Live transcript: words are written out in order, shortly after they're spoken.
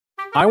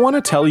I want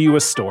to tell you a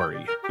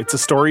story. It's a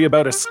story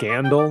about a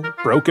scandal,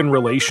 broken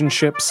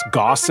relationships,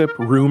 gossip,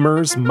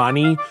 rumors,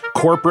 money,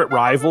 corporate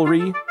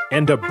rivalry,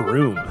 and a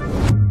broom.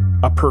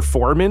 A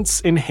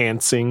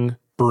performance-enhancing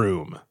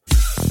broom.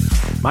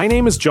 My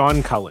name is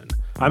John Cullen.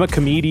 I'm a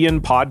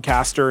comedian,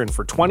 podcaster, and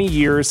for 20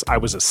 years, I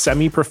was a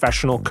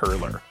semi-professional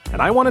curler.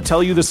 And I want to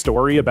tell you the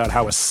story about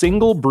how a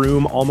single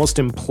broom almost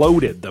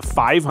imploded the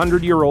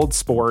 500-year-old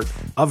sport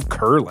of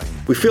curling.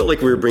 We felt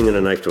like we were bringing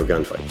a knife to a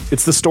gunfight.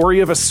 It's the story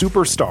of a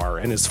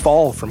superstar and his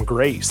fall from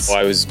grace. Well,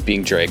 I was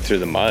being dragged through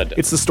the mud.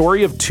 It's the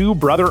story of two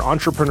brother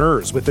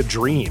entrepreneurs with a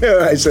dream.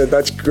 I said,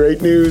 that's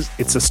great news.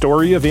 It's a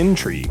story of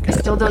intrigue. I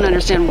still don't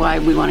understand why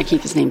we want to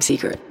keep his name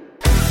secret.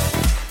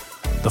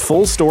 The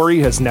full story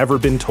has never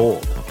been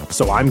told,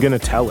 so I'm going to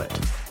tell it.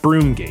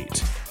 Broomgate,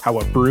 how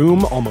a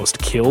broom almost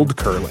killed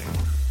curling.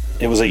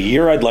 It was a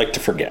year I'd like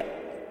to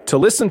forget. To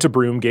listen to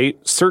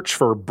Broomgate, search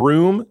for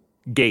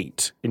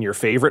Broomgate in your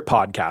favorite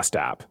podcast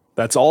app.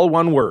 That's all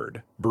one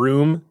word,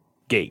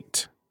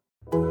 Broomgate.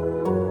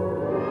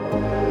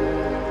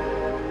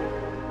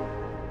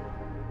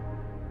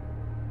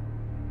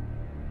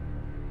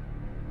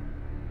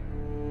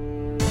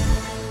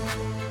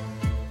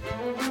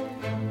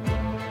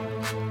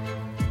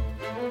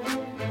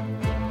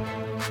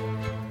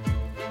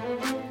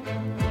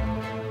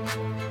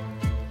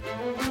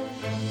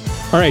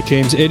 All right,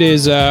 James, it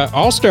is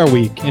All-Star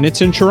Week, and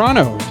it's in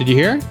Toronto. Did you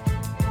hear?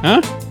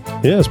 Huh?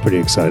 Yeah, it's pretty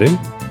exciting.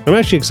 I'm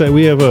actually excited.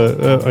 We have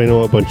I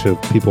know a bunch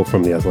of people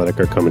from The Athletic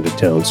are coming to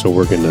town, so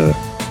we're gonna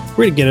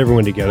get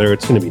everyone together.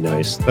 It's gonna be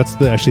nice. That's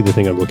actually the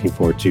thing I'm looking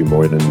forward to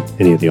more than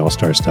any of the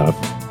All-Star stuff.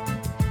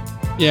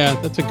 Yeah,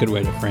 that's a good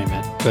way to frame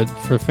it. But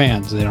for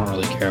fans, they don't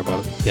really care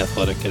about The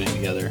Athletic getting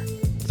together.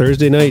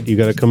 Thursday night, you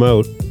got to come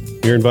out.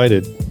 You're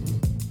invited.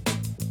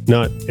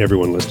 Not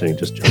everyone listening,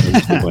 just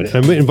Jonas.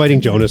 I'm inviting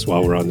Jonas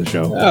while we're on the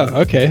show.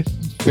 Oh, okay.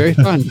 Very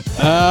fun.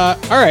 All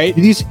right.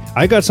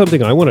 I got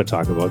something I want to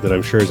talk about that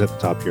I'm sure is at the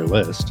top of your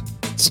list.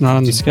 It's not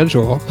on the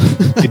schedule.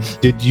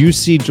 Did you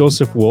see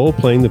Joseph Woll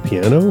playing the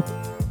piano?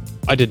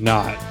 I did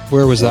not.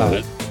 Where was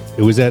that?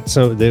 It was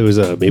there was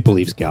a Maple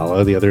Leafs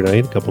gala the other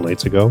night, a couple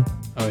nights ago.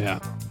 Oh, yeah.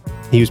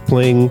 He was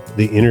playing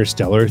the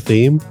Interstellar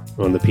theme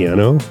on the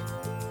piano,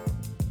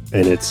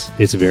 and it's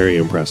very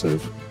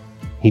impressive.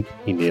 He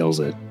nails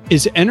it.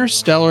 Is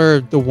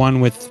Interstellar the one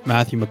with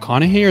Matthew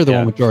McConaughey or the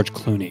one with George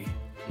Clooney?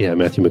 Yeah,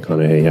 Matthew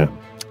McConaughey,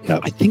 yeah.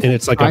 I think, and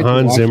it's like a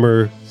Hans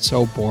Zimmer.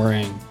 So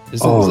boring.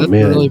 Is that a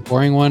really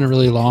boring one,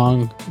 really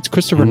long? It's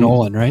Christopher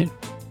Nolan, right?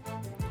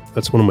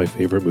 That's one of my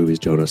favorite movies,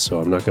 Jonas,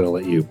 so I'm not going to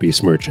let you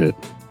besmirch it.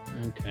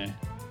 Okay.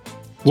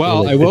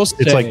 Well, I will say...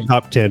 It's like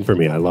top 10 for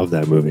me. I love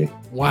that movie.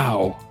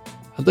 Wow.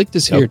 I'd like to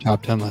see your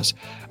top 10 list.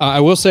 I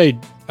will say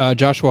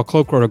Joshua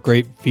Cloak wrote a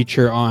great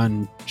feature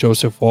on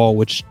Joseph Woll,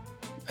 which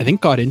I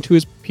think got into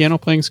his piano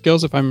playing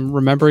skills, if I'm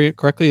remembering it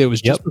correctly. It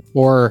was just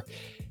before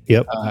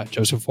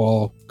Joseph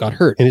Woll got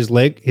hurt. And his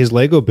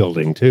Lego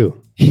building, too.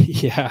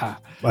 Yeah.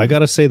 I got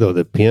to say, though,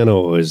 the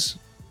piano is...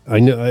 I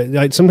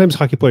know sometimes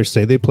hockey players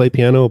say they play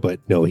piano, but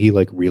no, he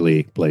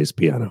really plays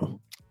piano.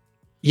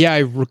 Yeah, I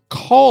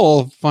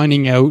recall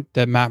finding out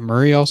that Matt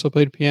Murray also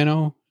played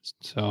piano.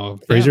 So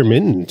Fraser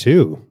Minton,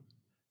 too.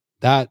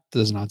 That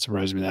does not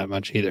surprise me that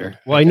much either.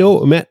 Well, I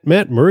know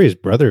Matt Murray's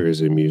brother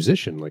is a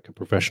musician, like a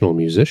professional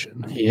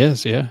musician. He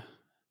is, yeah.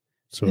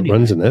 So it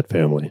runs in that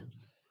family.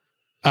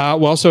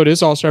 So it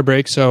is All-Star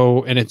break,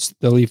 and it's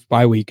the Leaf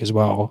bye week as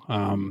well.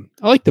 I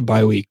like the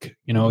bye week.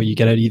 You know, you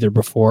get it either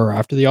before or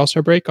after the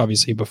All-Star break.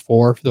 Obviously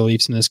before for the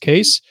Leafs in this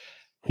case.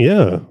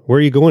 Yeah. Where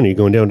are you going? Are you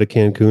going down to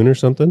Cancun or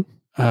something?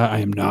 I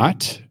am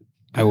not.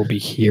 I will be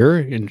here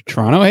in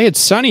Toronto. Hey, it's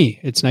sunny.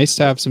 It's nice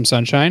to have some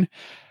sunshine.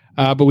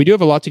 But we do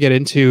have a lot to get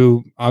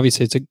into.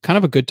 Obviously, it's a kind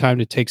of a good time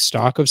to take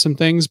stock of some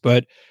things.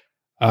 But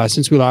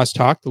since we last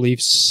talked, the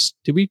Leafs,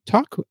 did we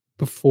talk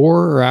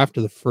before or after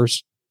the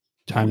first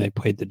time they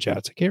played the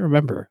Jets? I can't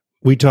remember.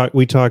 We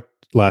talked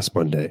last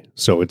Monday,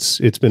 so it's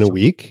been a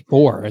week.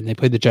 And they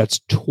played the Jets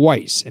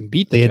twice and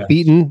beat the Jets.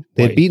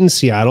 They had beaten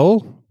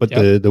Seattle, but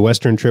the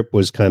Western trip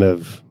was kind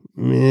of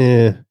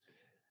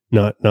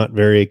not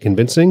very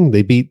convincing.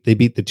 They beat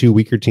the two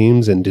weaker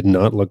teams and did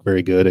not look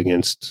very good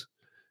against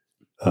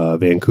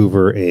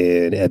Vancouver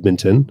and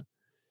Edmonton.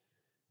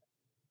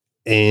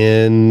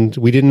 And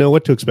we didn't know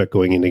what to expect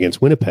going in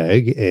against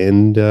Winnipeg,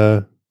 and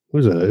it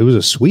was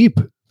a sweep.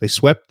 They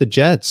swept the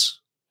Jets.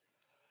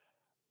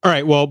 All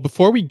right. Well,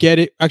 before we get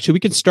it, actually, we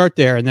can start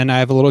there, and then I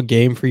have a little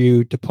game for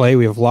you to play.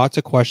 We have lots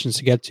of questions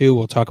to get to.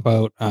 We'll talk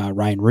about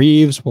Ryan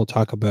Reeves. We'll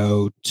talk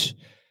about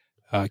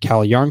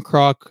Cal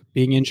Yarncroc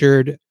being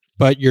injured.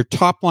 But your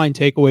top line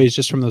takeaways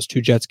just from those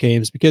two Jets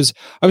games, because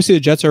obviously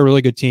the Jets are a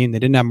really good team. They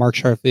didn't have Mark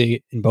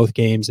Scheifele in both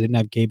games. They didn't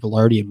have Gabe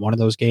Vilardi in one of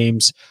those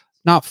games.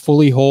 Not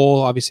fully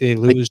whole. Obviously, they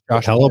lose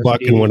Josh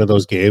Hellebuck in one of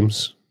those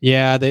games.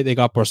 Yeah, they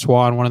got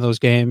Brossoit in one of those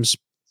games.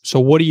 So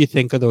what do you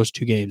think of those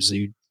two games? Do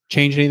you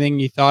change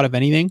anything? You thought of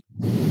anything?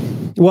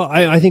 Well,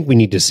 I think we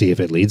need to see if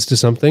it leads to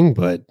something,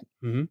 but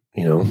Mhm.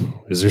 You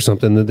know, is there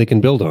something that they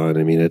can build on?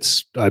 I mean,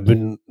 I've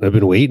been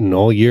waiting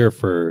all year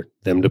for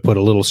them to put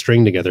a little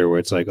string together where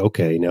it's like,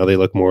 okay, now they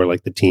look more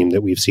like the team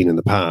that we've seen in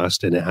the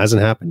past, and it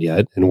hasn't happened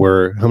yet. And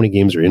how many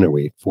games are in? Are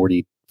we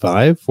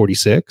 45,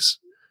 46?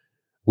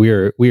 We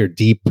are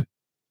deep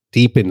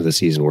into the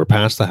season. We're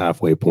past the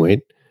halfway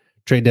point.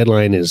 Trade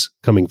deadline is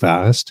coming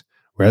fast.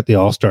 We're at the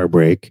All-Star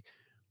break,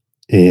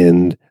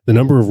 and the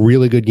number of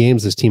really good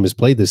games this team has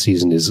played this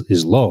season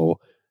is low.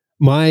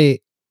 My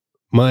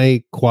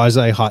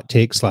quasi hot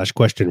take /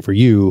 question for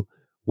you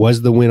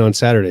was the win on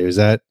Saturday. Is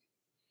that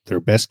their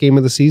best game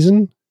of the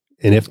season?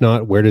 And if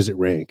not, where does it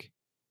rank?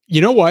 You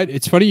know what?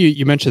 It's funny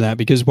you mentioned that,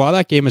 because while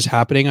that game is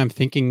happening, I'm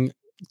thinking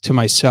to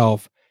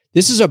myself,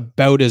 this is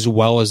about as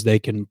well as they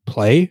can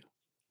play.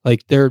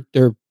 Like they're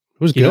It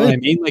was you good. know what I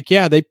mean? Like,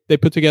 yeah, they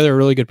put together a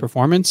really good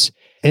performance.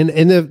 And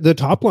the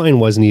top line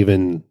wasn't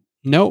even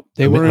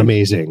They were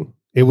amazing.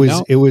 It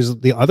was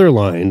the other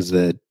lines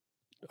that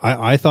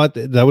I thought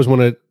that was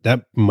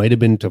that might have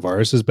been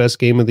Tavares' best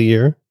game of the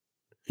year.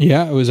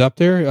 Yeah, it was up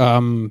there.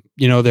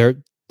 You know,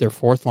 their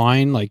fourth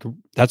line, like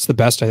that's the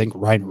best I think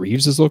Ryan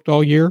Reeves has looked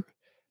all year.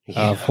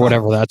 For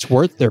whatever that's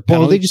worth. Their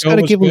they just got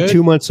to give him good.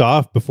 2 months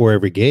off before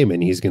every game,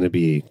 and he's going to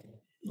be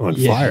on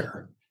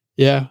fire.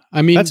 Yeah,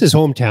 I mean that's his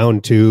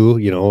hometown too.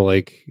 You know,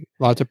 like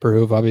a lot to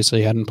prove.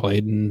 Obviously, hadn't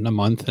played in a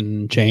month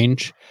and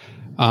change.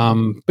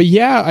 But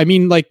yeah, I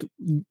mean, like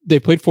they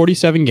played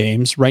 47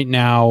 games right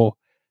now.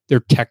 They're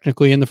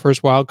technically in the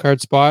first wild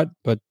card spot,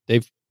 but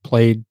they've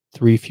played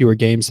 3 fewer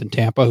games than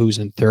Tampa, who's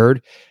in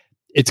third.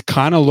 It's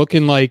kind of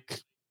looking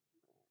like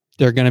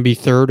they're going to be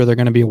third or they're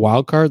going to be a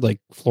wild card. Like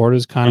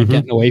Florida's kind of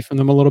getting away from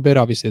them a little bit.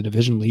 Obviously, the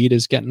division lead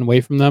is getting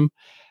away from them.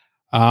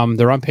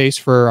 They're on pace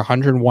for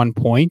 101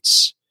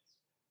 points.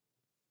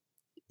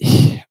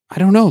 I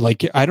don't know.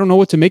 Like, I don't know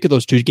what to make of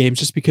those 2 games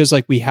just because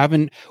like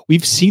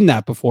we've seen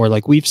that before.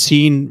 Like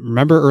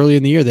remember early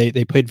in the year,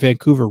 they played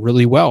Vancouver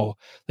really well.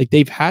 Like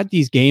they've had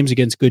these games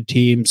against good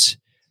teams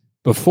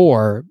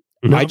before.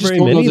 Not I just very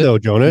don't many know though,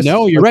 Jonas.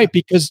 No, you're right.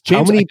 Because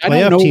James, how many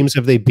playoff teams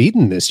have they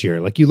beaten this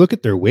year? Like you look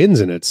at their wins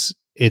and it's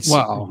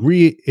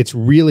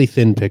really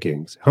thin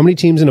pickings. How many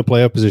teams in a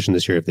playoff position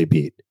this year have they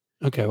beat?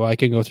 Okay, well I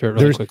can go through it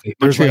really quickly.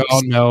 Montreal,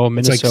 no.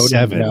 Minnesota, like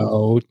 7.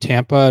 no.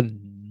 Tampa,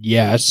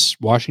 yes.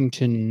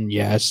 Washington,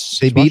 yes.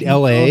 They beat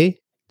LA.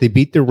 They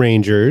beat the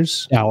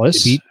Rangers.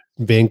 Dallas. They beat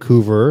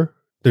Vancouver.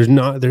 There's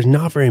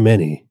not very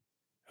many.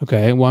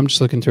 Okay, well I'm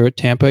just looking through it.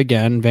 Tampa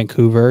again,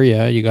 Vancouver,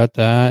 yeah, you got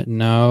that.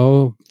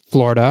 No.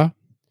 Florida,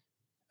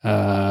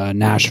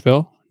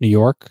 Nashville, New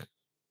York,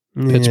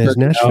 Pittsburgh. Is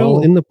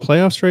Nashville in the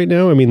playoffs right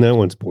now? I mean, that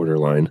one's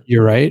borderline.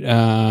 You're right.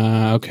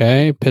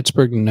 Okay,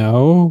 Pittsburgh,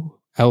 no.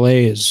 LA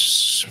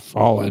is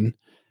fallen.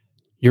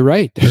 You're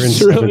right. They're in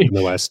 7th in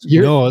the West.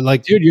 No,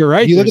 like dude, you're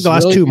right. You look at the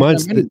last 2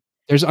 months.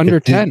 There's under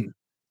 10.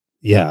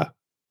 Yeah,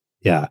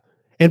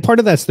 and part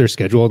of that's their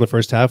schedule in the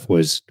first half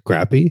was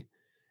crappy.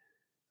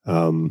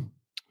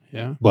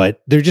 Yeah, but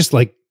they're just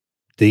like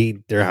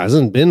there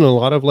hasn't been a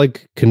lot of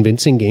like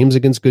convincing games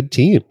against good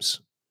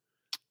teams.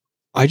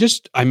 I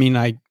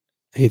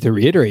hate to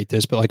reiterate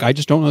this, but like I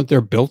just don't know that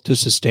they're built to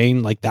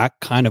sustain like that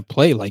kind of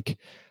play. Like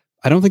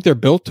I don't think they're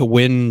built to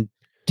win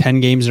 10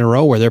 games in a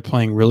row where they're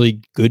playing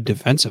really good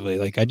defensively.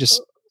 Like I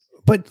just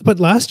But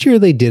last year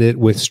they did it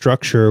with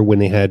structure when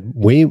they had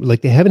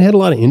they haven't had a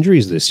lot of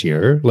injuries this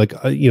year. Like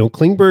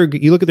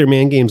Klingberg, you look at their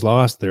man games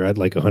lost, they're at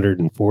like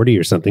 140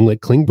 or something.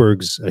 Like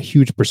Klingberg's a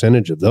huge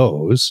percentage of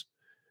those.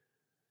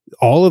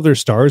 All of their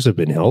stars have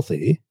been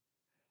healthy.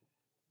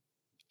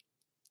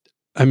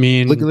 I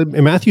mean,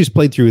 Matthews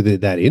played through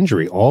that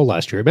injury all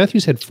last year.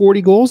 Matthews had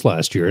 40 goals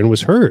last year and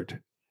was hurt.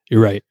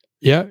 You're right.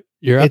 Yeah,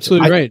 you're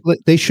absolutely right.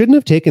 They shouldn't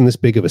have taken this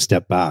big of a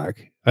step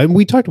back. And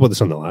we talked about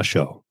this on the last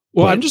show.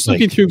 Well, I'm just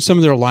looking through some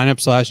of their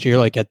lineups last year.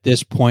 Like at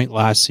this point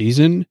last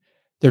season,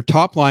 their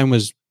top line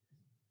was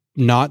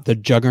not the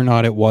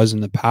juggernaut it was in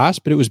the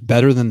past, but it was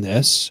better than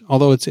this.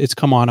 Although it's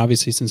come on,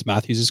 obviously, since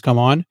Matthews has come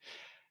on.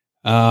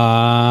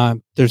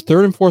 Their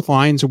third and fourth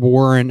lines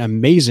weren't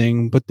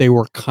amazing, but they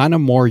were kind of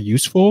more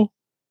useful.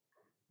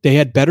 They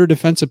had better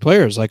defensive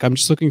players. Like I'm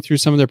just looking through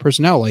some of their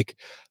personnel. Like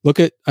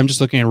I'm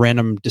just looking at a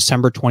random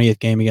December 20th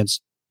game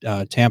against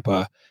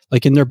Tampa.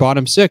 Like in their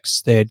bottom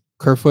 6, they had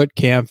Kerfoot,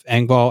 Kampf,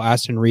 Engvall,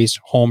 Aston Reese,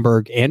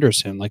 Holmberg,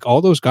 Anderson. Like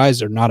all those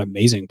guys are not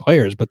amazing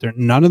players, but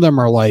none of them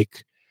are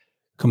like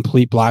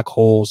complete black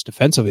holes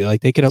defensively.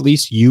 Like they could at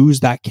least use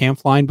that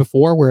Kampf line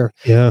before where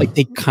like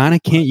they kind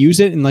of can't use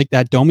it in like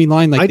that Domi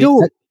line. Like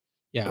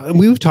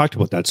we've talked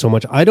about that so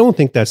much. I don't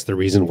think that's the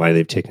reason why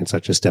they've taken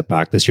such a step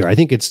back this year. I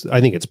think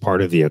it's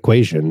part of the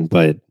equation,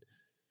 but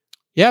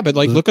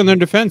like look on their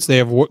defense. They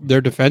have their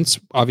defense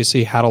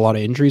obviously had a lot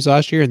of injuries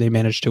last year and they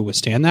managed to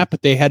withstand that,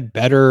 but they had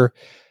better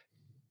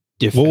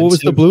defensive. What was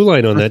the blue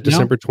line on that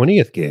December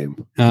 20th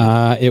game?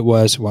 It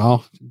was,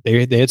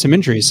 they had some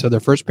injuries. So their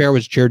first pair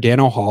was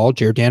Giordano Hall.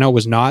 Giordano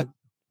was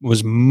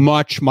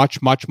much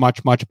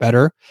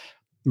better.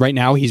 Right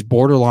now he's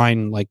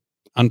borderline like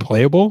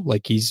unplayable.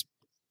 Like he's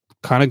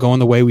kind of going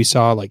the way we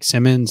saw like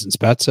Simmons and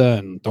Spezza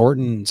and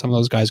Thornton and some of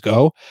those guys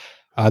go.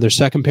 Their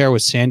second pair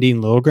was Sandine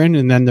Liljegren,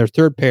 and then their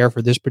third pair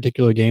for this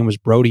particular game was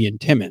Brody and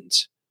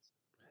Timmins.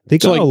 They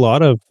got a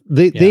lot of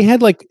they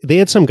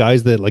had some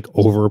guys that like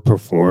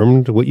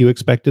overperformed what you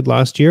expected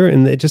last year,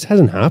 and it just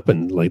hasn't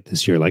happened like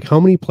this year. Like, how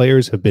many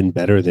players have been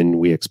better than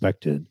we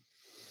expected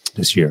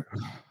this year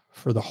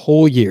for the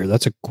whole year?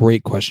 That's a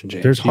great question,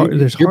 James.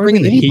 You're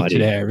bringing the heat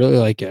today. I really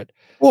like it.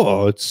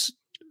 Well,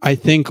 I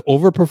think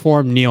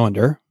overperformed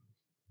Nylander,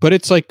 but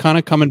it's like kind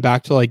of coming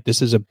back to like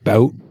this is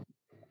about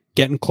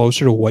getting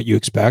closer to what you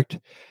expect.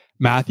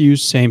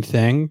 Matthews, same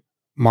thing.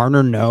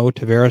 Marner, no.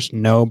 Tavares,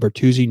 no.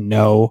 Bertuzzi,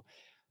 no.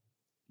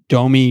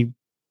 Domi,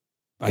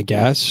 I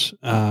guess,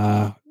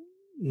 hasn't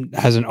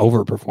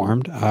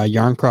overperformed.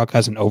 Yarncroc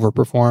hasn't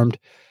overperformed.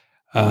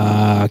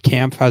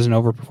 Kampf hasn't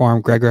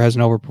overperformed. Gregor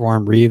hasn't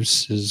overperformed.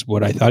 Reeves is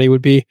what I thought he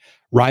would be.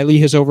 Riley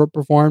has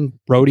overperformed.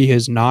 Brody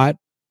has not.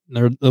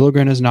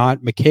 Liljegren has not.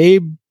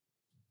 McCabe,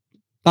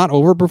 not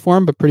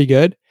overperformed, but pretty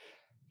good.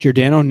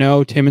 Giordano,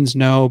 no. Timmins,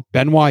 no.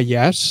 Benoit,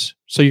 yes.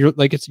 So you're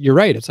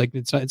right. It's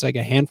like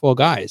a handful of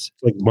guys.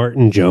 Like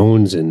Martin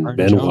Jones and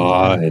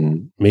Benoit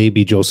and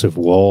maybe Joseph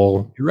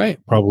Woll. You're right.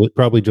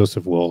 Probably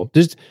Joseph Woll.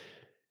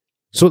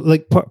 So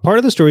like part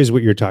of the story is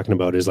what you're talking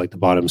about is like the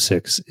bottom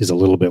six is a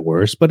little bit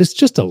worse, but it's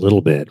just a little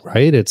bit,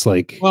 right? It's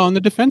like, well, and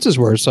the defense is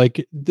worse.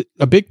 Like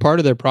a big part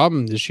of their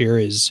problem this year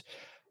is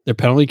their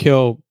penalty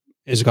kill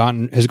has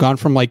gone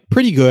from like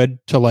pretty good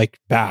to like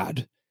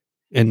bad,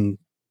 and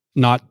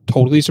not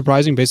totally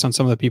surprising based on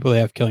some of the people they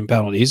have killing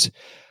penalties.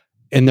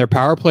 And their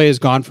power play has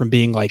gone from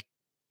being like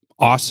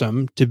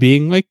awesome to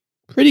being like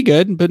pretty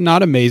good, but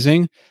not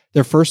amazing.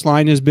 Their first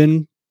line has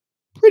been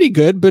pretty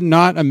good, but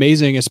not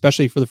amazing,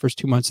 especially for the first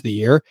 2 months of the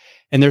year.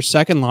 And their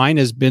second line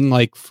has been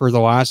like for the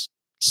last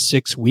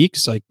 6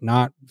 weeks, like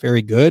not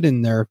very good.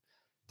 And their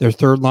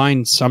third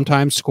line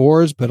sometimes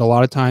scores, but a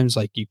lot of times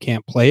like you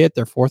can't play it.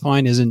 Their fourth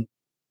line isn't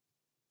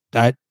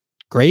that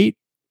great.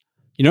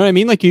 You know what I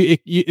mean? Like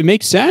it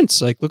makes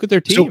sense. Like look at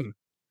their team.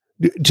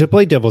 So, to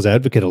play devil's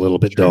advocate a little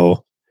bit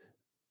though,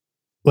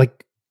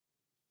 like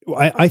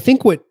I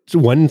think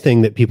one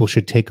thing that people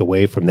should take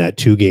away from that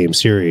 2-game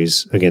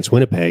series against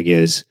Winnipeg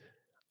is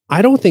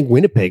I don't think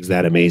Winnipeg's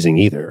that amazing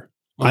either.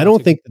 Well, I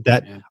don't think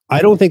that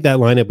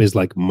lineup is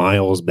like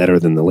miles better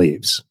than the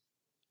Leafs.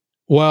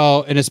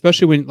 Well, and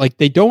especially when like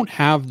they don't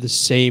have the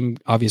same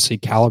obviously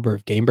caliber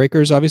of game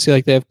breakers. Obviously,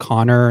 like they have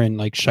Connor and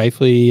like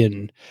Scheifele,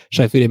 and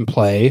Scheifele didn't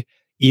play.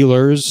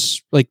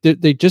 Ehlers, like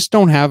they just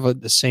don't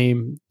have the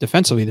same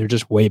defensively. They're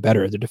just way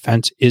better. The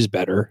defense is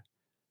better.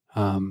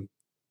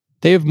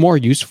 They have more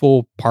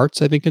useful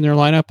parts, I think, in their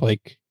lineup,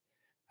 like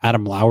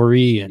Adam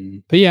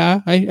Lowry. But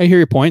yeah, I hear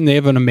your point. And they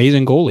have an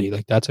amazing goalie.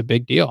 Like that's a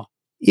big deal.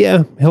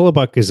 Yeah,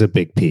 Hellebuck is a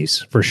big piece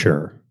for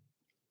sure.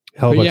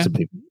 Hellebuck's a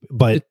big,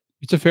 but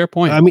it's a fair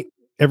point. I mean,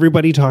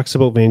 everybody talks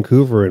about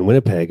Vancouver and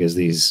Winnipeg as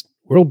these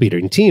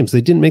world-beating teams.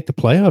 They didn't make the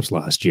playoffs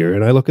last year,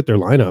 and I look at their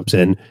lineups,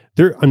 and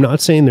I'm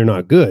not saying they're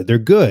not good. They're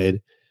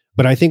good,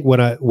 but I think what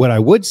I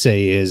would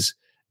say is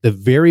the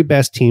very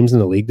best teams in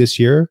the league this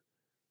year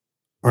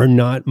are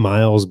not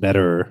miles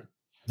better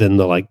than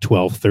the like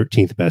 12th,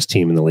 13th best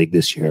team in the league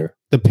this year.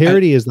 The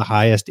parity is the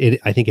highest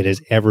I think it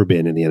has ever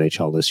been in the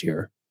NHL this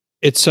year.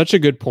 It's such a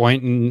good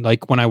point. And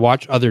like when I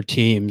watch other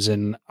teams,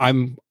 and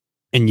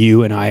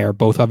you and I are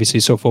both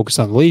obviously so focused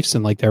on the Leafs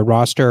and like their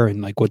roster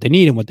and like what they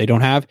need and what they don't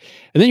have.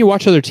 And then you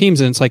watch other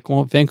teams and it's like,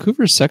 well,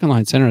 Vancouver's second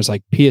line center is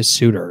like Pius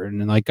Suter. And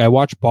then like I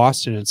watch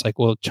Boston and it's like,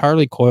 well,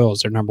 Charlie Coyle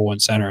is their number one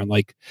center. And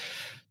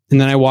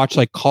then I watch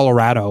like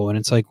Colorado and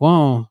it's like,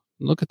 well,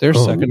 look at their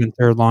second and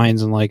third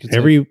lines. And like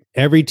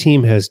every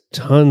team has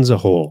tons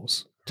of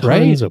holes,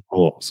 of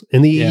holes.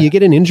 And you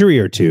get an injury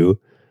or two.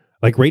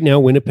 Like right now,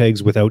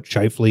 Winnipeg's without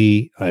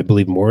Scheifele. I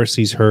believe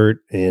Morrissey's hurt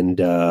and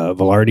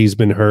Velarde's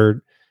been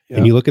hurt. Yeah.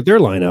 And you look at their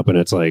lineup and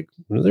it's like,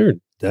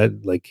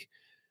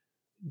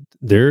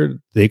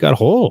 they got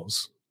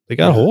holes. They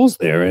got holes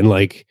there. And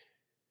like,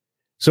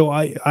 so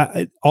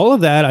I all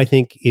of that I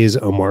think is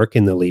a mark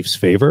in the Leafs'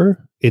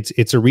 favor.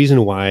 It's a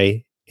reason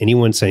why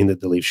anyone saying that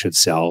the Leafs should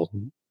sell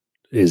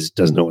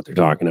doesn't know what they're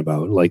talking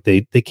about. Like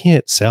they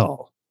can't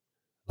sell.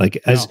 Like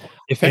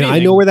if anything, I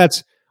know where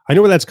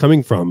that's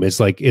coming from. It's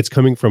like it's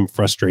coming from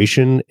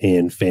frustration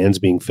and fans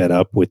being fed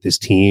up with this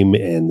team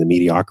and the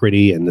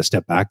mediocrity and the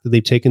step back that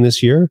they've taken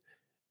this year.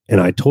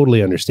 And I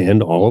totally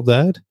understand all of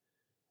that.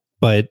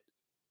 But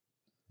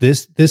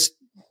this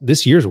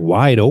year's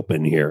wide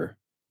open here.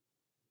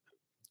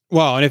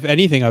 Well, and if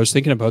anything, I was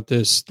thinking about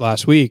this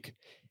last week.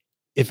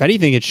 If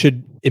anything, it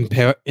should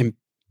impel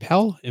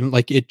and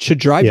like it should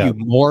drive you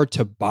more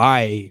to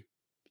buy,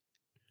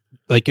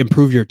 like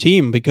improve your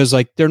team, because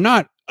like they're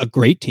not a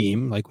great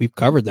team. Like we've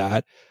covered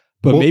that,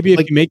 but maybe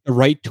if you make the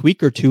right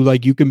tweak or two,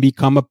 like you can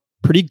become a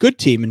pretty good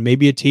team, and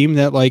maybe a team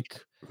that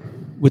like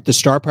with the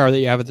star power that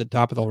you have at the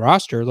top of the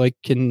roster, like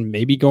can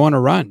maybe go on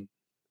a run.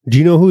 Do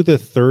you know who the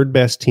third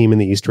best team in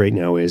the East right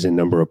now is in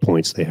number of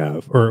points they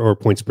have or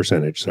points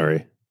percentage?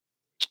 Sorry.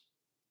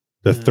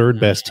 The third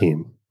best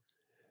team.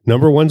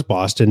 Number one's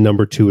Boston.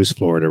 Number two is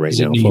Florida right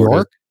now. New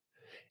York?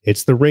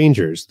 It's the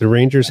Rangers. The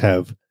Rangers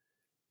have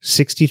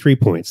 63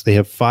 points. They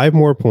have 5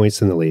 more points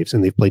than the Leafs,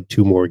 and they've played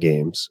 2 more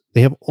games.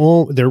 They have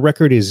their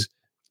record is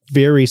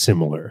very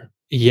similar.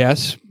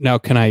 Yes. Now,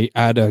 can I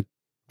add a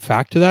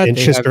fact to that? And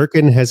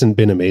Shesterkin hasn't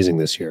been amazing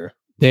this year.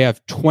 They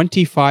have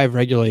 25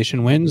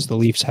 regulation wins. The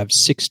Leafs have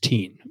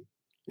 16.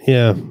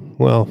 Yeah,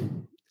 well,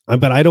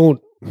 but I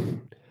don't.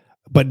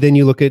 But then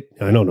you look at,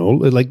 I don't know,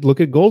 like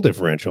look at goal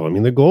differential. I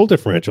mean, the goal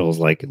differential is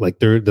like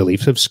the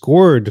Leafs have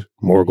scored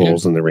more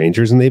goals than the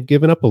Rangers, and they've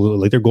given up a little.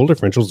 Like their goal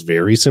differential is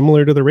very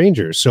similar to the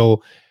Rangers.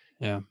 So,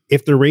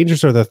 if the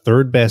Rangers are the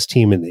 3rd best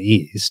team in the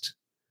East,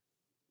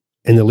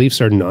 and the Leafs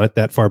are not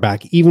that far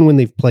back, even when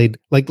they've played,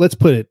 like let's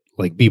put it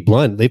like be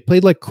blunt, they've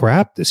played like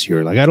crap this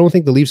year. Like I don't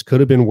think the Leafs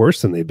could have been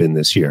worse than they've been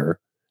this year,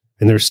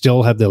 and they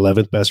still have the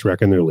 11th best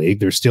record in their league.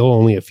 They're still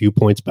only a few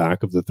points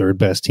back of the 3rd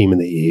best team in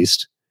the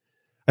East.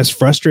 As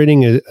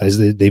frustrating as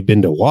they've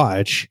been to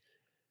watch,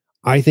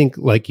 I think,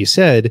 like you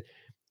said,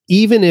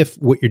 even if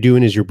what you're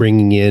doing is you're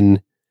bringing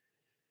in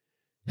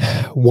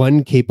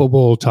one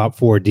capable top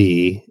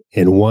 4D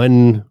and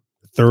one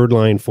 3rd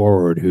line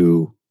forward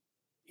who,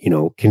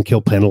 can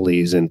kill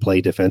penalties and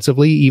play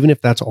defensively, even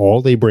if that's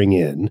all they bring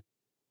in,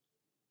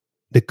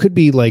 it could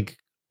be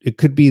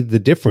the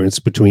difference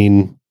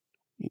between,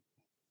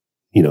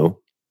 I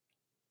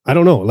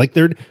don't know, like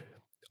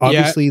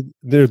obviously,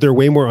 they're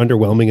way more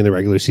underwhelming in the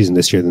regular season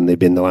this year than they've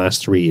been the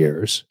last 3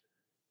 years.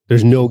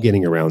 There's no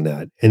getting around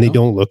that. And they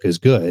don't look as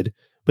good,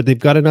 but they've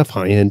got enough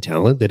high-end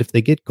talent that if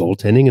they get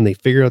goaltending and they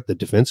figure out the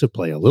defensive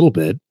play a little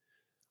bit,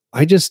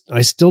 I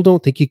still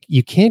don't think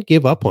you can't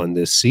give up on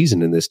this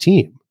season and this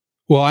team.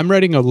 Well, I'm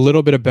writing a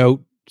little bit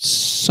about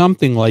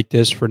something like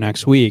this for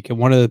next week. And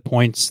one of the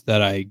points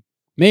that I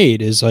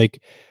made is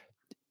like,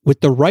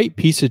 with the right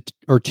piece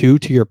or two,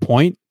 to your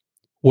point,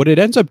 what it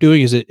ends up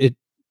doing is it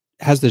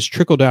has this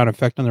trickle down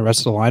effect on the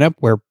rest of the lineup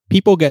where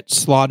people get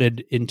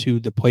slotted into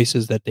the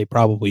places that they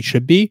probably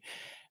should be.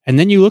 And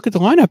then you look at the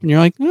lineup and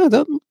you're like, oh,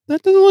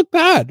 that doesn't look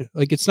bad.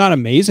 Like it's not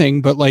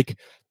amazing, but like,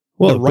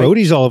 well,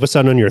 Brody's all of a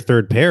sudden on your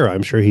 3rd pair.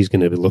 I'm sure he's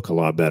going to look a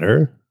lot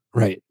better.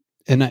 Right.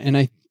 And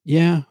I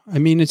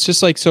mean, it's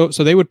just like, so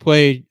they would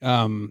play,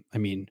 I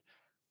mean,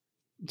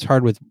 it's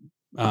hard with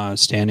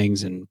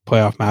standings and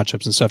playoff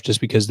matchups and stuff just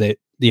because the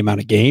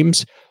amount of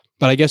games,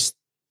 but I guess,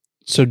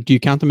 so do you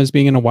count them as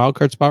being in a wild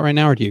card spot right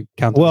now, or do you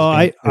count them? Well,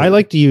 I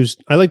like to use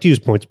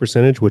points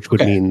percentage, which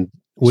would mean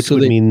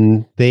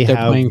they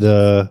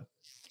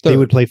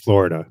would play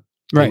Florida.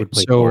 Right. They would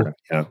play so Florida.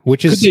 Yeah.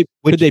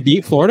 Could they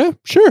beat Florida?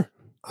 Sure.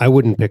 I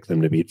wouldn't pick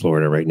them to beat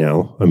Florida right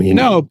now. I mean,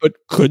 no, but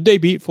could they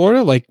beat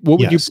Florida? Like, what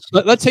would you?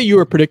 Let's say you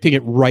were predicting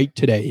it right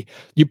today.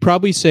 You'd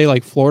probably say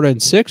like Florida in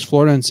 6,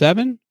 Florida in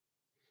 7.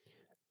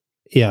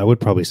 Yeah, I would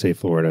probably say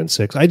Florida in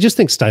 6. I just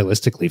think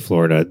stylistically,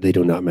 Florida, they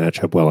do not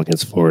match up well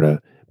against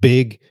Florida.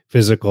 Big,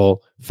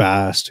 physical,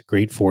 fast,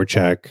 great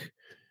forecheck.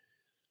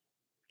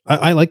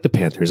 I like the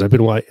Panthers. I have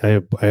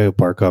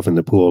Barkov in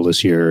the pool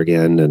this year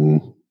again,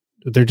 and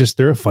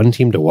they're a fun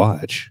team to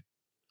watch.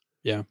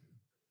 Yeah.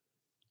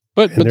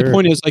 But the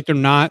point is, like, they're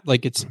not,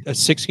 like, it's a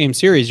 6-game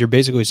series. You're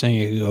basically saying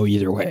it could go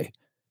either way.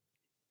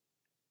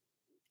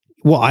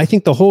 Well, I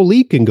think the whole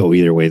league can go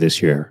either way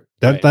this year.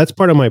 That's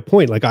part of my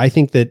point. Like, I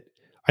think the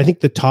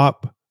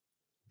top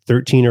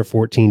 13 or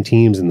 14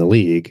 teams in the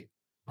league,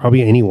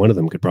 probably any one of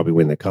them could probably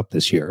win the cup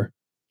this year.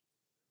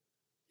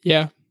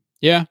 Yeah.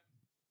 Yeah.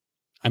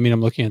 I mean,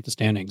 I'm looking at the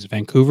standings.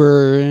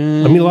 Vancouver.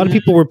 I mean, a lot of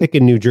people were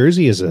picking New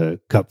Jersey as a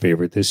cup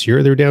favorite this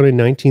year. They're down in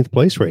 19th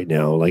place right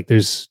now. Like,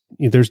 there's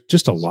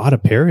just a lot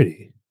of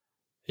parity.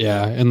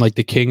 Yeah, and like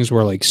the Kings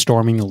were like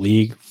storming the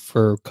league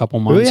for a couple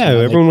months. Oh, yeah,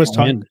 everyone was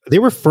talking. They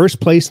were first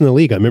place in the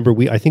league. I remember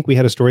I think we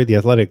had a story at The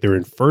Athletic. They were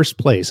in first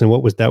place, and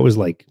that was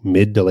like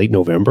mid to late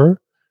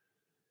November.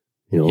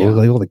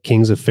 Like, the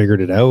Kings have figured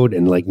it out,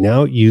 and like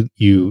now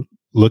you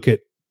look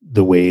at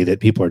the way that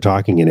people are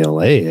talking in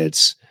LA.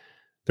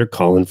 They're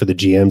calling for the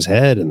GM's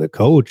head and the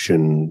coach,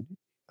 and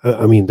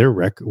I mean their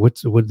record.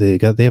 What they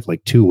got? They have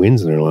like 2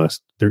 wins in their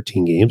last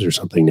 13 games or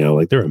something now.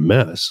 Like, they're a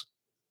mess.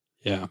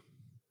 Yeah.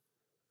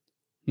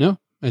 No,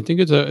 I think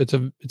it's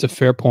a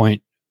fair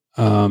point.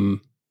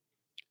 Having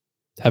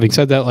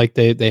said that, like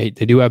they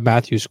do have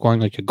Matthews scoring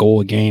like a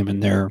goal a game,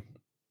 and they're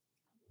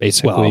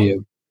basically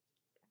an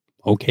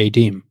okay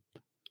team.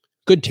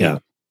 Good team. Yeah.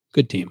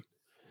 Good team.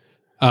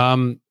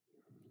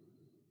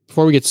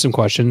 Before we get to some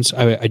questions,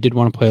 I did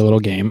want to play a little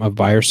game of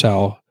buy or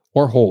sell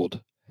or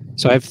hold.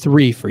 So I have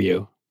 3 for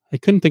you. I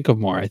couldn't think of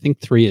more. I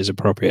think 3 is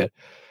appropriate.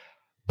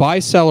 Buy,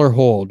 sell, or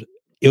hold.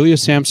 Ilya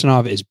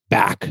Samsonov is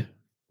back.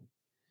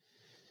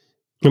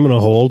 I'm going to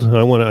hold.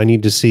 I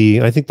need to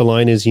see. I think the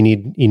line is you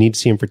need to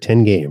see him for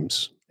 10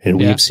 games. And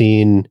we've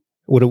seen,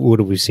 what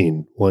have we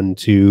seen? 1,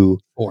 2,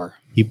 4.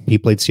 He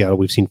played Seattle.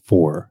 We've seen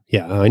 4.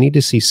 Yeah, I need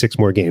to see 6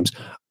 more games.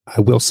 I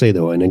will say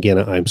though, and again,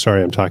 I'm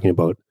sorry, I'm talking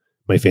about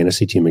my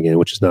fantasy team again,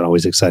 which is not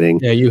always exciting.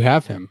 Yeah, you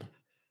have him.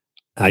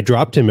 I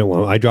dropped him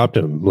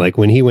like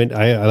when he went.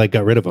 I like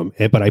got rid of him,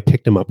 but I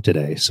picked him up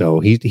today, so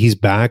he's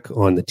back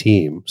on the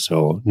team.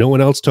 So no one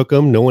else took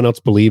him. No one else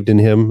believed in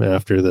him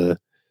after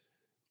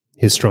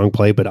his strong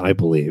play, but I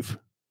believe.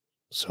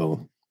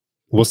 So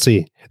We'll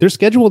see. Their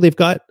schedule, they've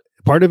got,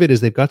 part of it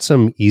is they've got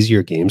some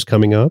easier games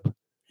coming up.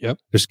 Yep.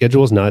 Their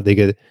schedule is not, I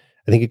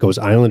think it goes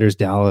Islanders,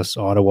 Dallas,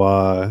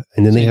 Ottawa,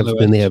 and then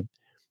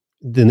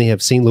they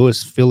have St.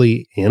 Louis,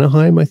 Philly,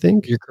 Anaheim, I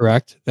think. You're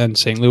correct. Then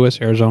St.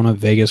 Louis, Arizona,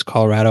 Vegas,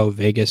 Colorado,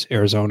 Vegas,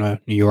 Arizona,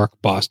 New York,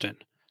 Boston.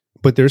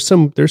 But there's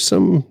some,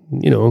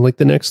 like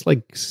the next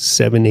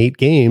 7-8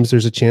 games,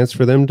 there's a chance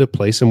for them to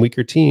play some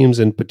weaker teams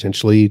and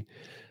potentially,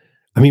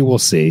 we'll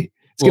see.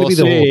 It's going to be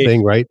the whole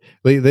thing, right?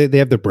 They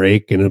have the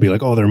break and it'll be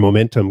like, oh, their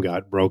momentum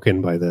got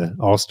broken by the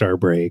All-Star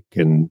break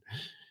and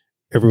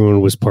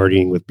everyone was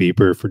partying with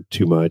Bieber for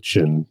too much.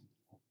 And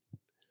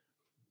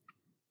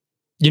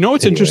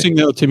what's interesting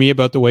though to me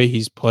about the way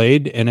he's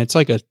played, and it's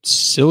like a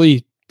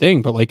silly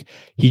thing, but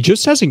he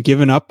just hasn't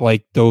given up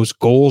those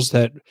goals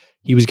that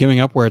he was giving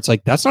up where it's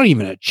that's not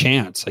even a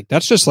chance.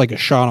 That's just a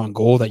shot on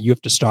goal that you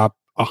have to stop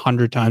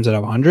 100 times out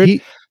of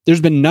 100. There's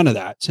been none of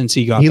that since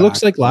he got back.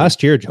 Looks like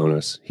last year,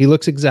 Jonas. He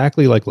looks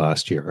exactly like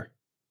last year.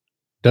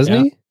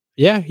 Doesn't he?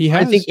 Yeah, he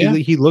has. I think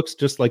he looks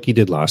just like he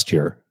did last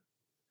year.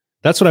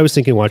 That's what I was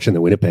thinking watching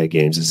the Winnipeg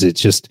games. Is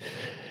it's just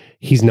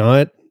he's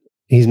not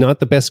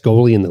the best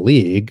goalie in the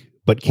league,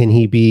 but can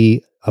he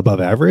be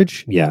above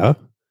average? Yeah.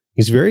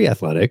 He's very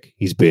athletic.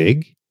 He's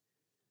big.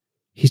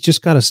 He's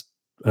just got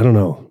I don't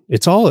know.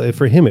 It's all,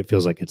 for him, it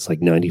feels like it's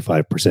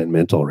 95%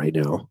 mental right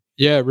now.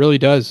 Yeah, it really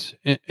does.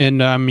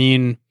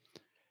 And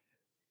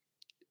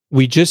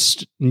we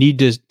just need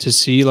to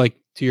see, to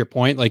your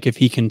point, if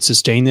he can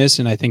sustain this.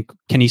 And I think,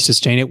 can he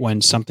sustain it when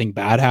something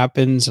bad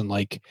happens and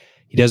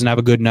he doesn't have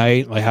a good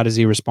night? How does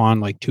he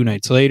respond 2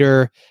 nights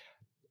later?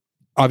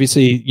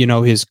 Obviously,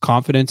 his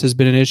confidence has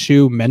been an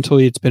issue.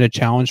 Mentally, it's been a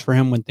challenge for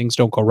him when things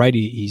don't go right.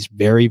 He's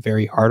very,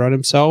 very hard on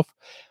himself.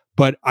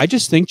 But I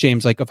just think,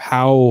 James, of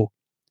how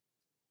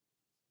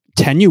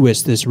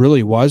tenuous this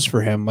really was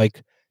for him.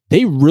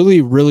 They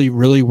really, really,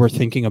 really were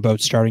thinking about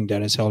starting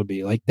Dennis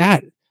Hildeby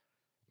that.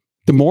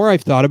 The more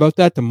I've thought about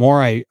that, the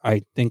more I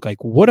think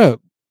what a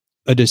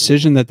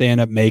decision that they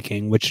end up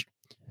making, which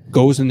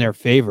goes in their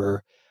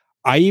favor.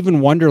 I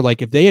even wonder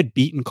if they had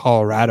beaten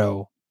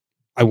Colorado,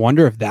 I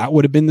wonder if that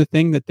would have been the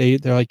thing that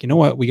they're you know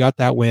what, we got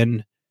that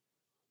win.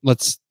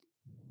 Let's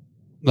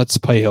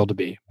play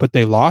Hildeby. But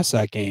they lost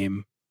that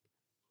game.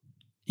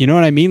 You know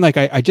what I mean?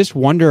 I just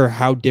wonder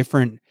how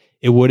different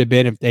it would have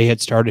been if they had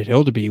started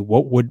Hildeby.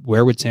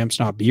 Where would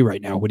Samsonov be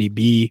right now? Would he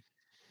be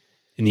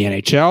in the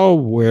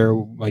NHL where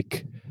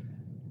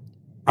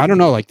I don't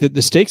know,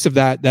 the stakes of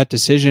that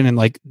decision,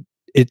 and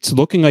it's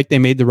looking like they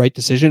made the right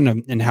decision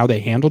and how they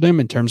handled him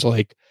in terms of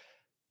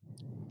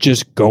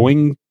just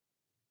going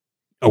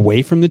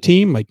away from the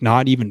team,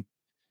 not even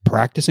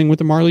practicing with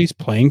the Marlies,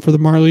 playing for the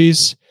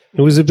Marlies.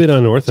 It was a bit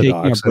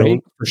unorthodox,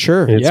 for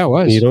sure. Yeah, it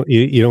was.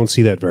 You don't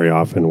see that very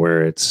often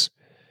where it's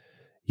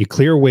you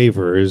clear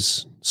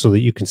waivers so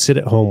that you can sit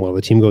at home while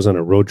the team goes on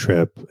a road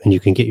trip and you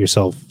can get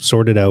yourself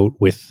sorted out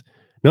with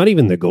not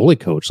even the goalie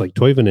coach.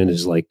 Toivonen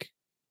is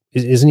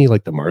isn't he the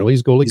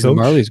Marlies goalie coach? The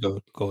Marlies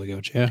goalie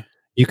coach, yeah.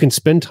 You can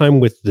spend time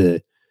with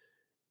the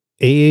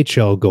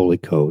AHL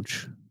goalie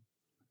coach.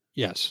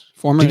 Yes.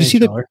 Former Did you see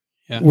AHLer.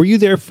 Yeah. Were you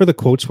there for the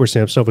quotes where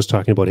Samsonov was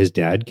talking about his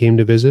dad came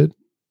to visit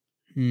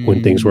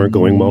when things weren't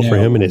going well for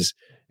him, and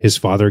his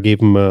father gave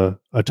him a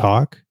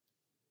talk?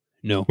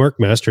 No. Mark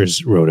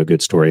Masters wrote a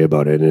good story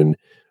about it, and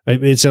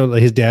it sounded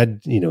like his dad,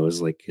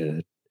 is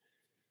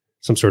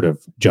some sort of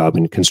job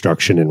in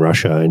construction in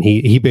Russia. And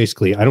he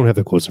basically, I don't have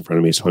the quotes in front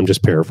of me, so I'm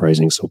just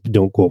paraphrasing, so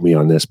don't quote me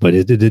on this, but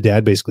the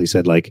dad basically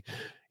said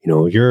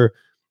you're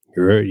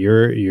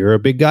a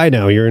big guy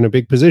now. You're in a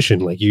big position.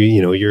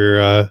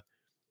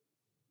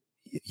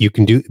 You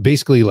can do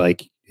basically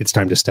it's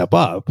time to step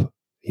up,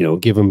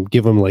 give him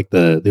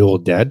the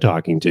old dad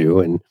talking to,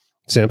 and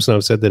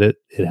Samsonov said that it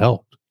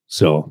helped.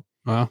 So,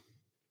 wow.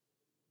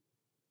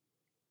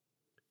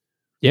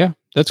 Yeah,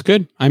 that's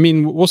good.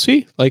 We'll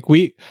see.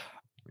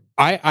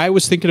 I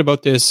was thinking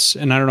about this,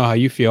 and I don't know how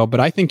you feel,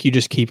 but I think you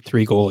just keep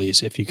 3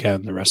 goalies if you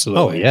can the rest of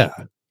the way. Oh, yeah.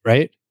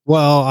 Right?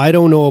 Well, I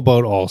don't know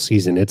about all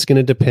season. It's going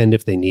to depend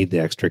if they need the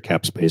extra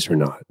cap space or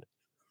not.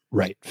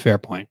 Right. Fair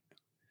point.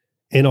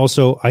 And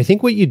also, I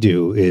think what you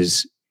do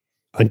is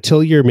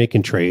until you're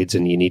making trades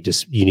and you need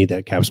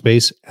that cap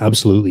space,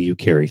 absolutely you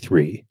carry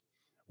 3.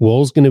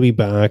 Wool's going to be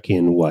back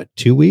in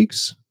 2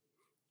 weeks?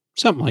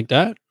 Something like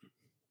that.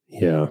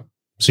 Yeah.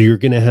 So you're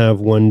going to have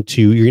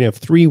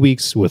 3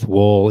 weeks with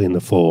Wool in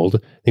the fold.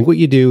 I think what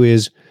you do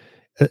is,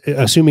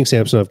 assuming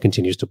Samsonov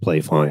continues to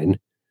play fine,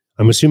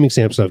 I'm assuming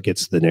Samsonov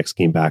gets the next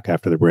game back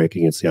after the break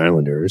against the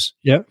Islanders.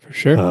 Yeah, for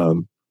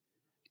sure.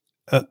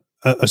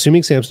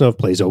 Assuming Samsonov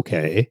plays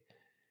okay,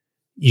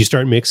 you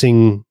start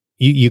mixing,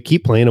 you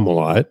keep playing him a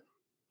lot.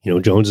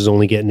 Jones is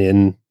only getting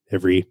in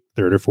every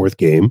 3rd or 4th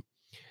game.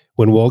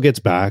 When Wool gets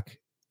back,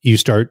 you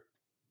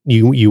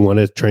want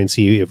to try and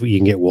see if you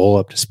can get Wool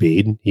up to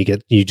speed.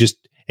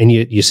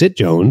 You sit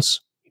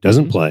Jones. He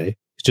doesn't play.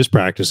 He's just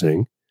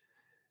practicing.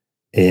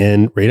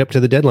 And right up to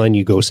the deadline,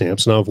 you go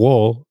Samsonov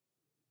Wool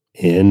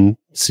and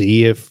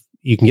see if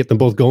you can get them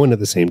both going at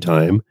the same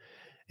time.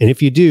 And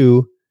if you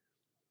do,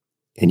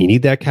 and you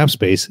need that cap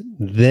space,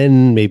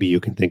 then maybe you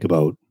can think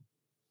about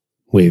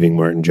waiving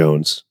Martin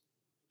Jones.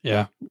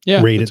 Yeah.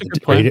 Right at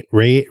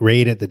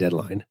the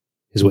deadline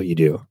is what you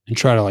do. And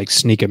try to like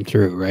sneak him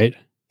through, right?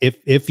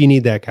 If you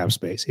need that cap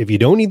space. If you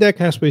don't need that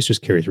cap space,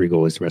 just carry 3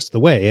 goalies the rest of the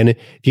way. And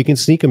if you can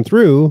sneak them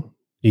through,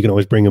 you can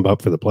always bring them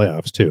up for the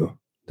playoffs too.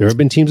 There have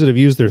been teams that have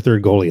used their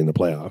third goalie in the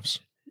playoffs.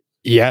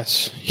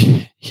 Yes.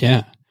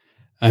 Yeah.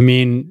 I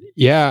mean,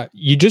 yeah,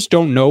 you just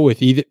don't know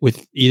with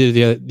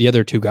either the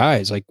other two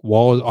guys. Like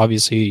Wall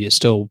obviously is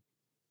still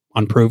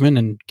unproven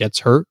and gets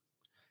hurt.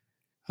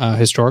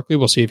 Historically,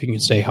 we'll see if he can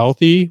stay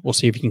healthy. We'll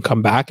see if he can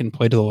come back and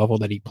play to the level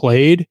that he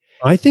played.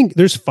 I think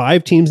there's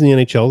 5 teams in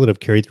the NHL that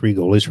have carried 3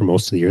 goalies for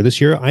most of the year this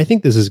year. I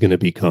think this is going to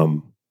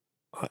become.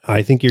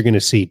 I think you're going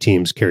to see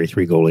teams carry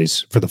 3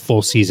 goalies for the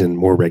full season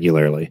more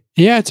regularly.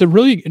 Yeah, it's a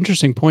really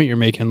interesting point you're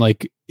making.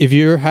 Like, if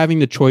you're having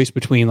the choice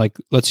between, like,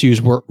 let's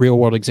use real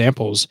world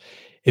examples.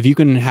 If you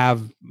can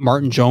have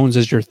Martin Jones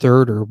as your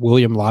 3rd or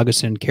William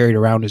Lagesson carried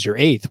around as your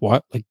 8th,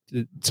 what? Like,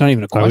 it's not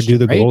even a question. I would do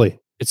the goalie.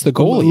 It's the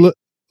goalie.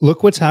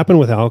 Look what's happened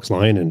with Alex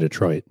Lyon in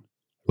Detroit.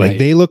 Like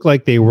they look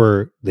like they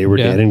were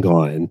dead and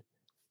gone,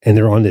 and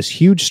they're on this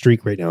huge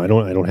streak right now. I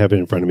don't have it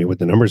in front of me what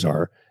the numbers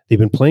are. They've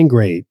been playing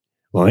great.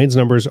 Lions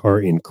numbers are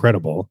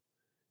incredible,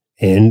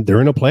 and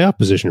they're in a playoff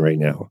position right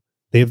now.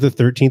 They have the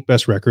 13th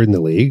best record in the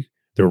league.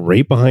 They're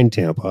right behind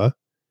Tampa.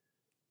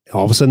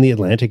 All of a sudden, the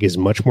Atlantic is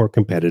much more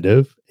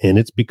competitive, and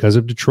it's because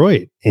of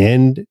Detroit.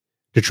 And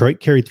Detroit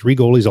carried 3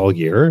 goalies all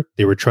year.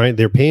 They're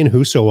paying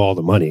Husso all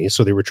the money,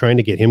 so they were trying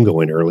to get him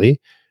going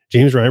early.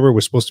 James Reimer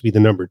was supposed to be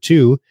the number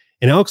 2,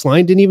 and Alex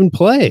Lyon didn't even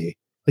play.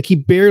 Like, he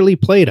barely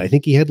played. I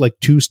think he had like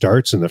 2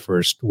 starts in the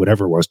first,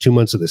 whatever it was, 2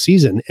 months of the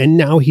season, and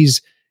now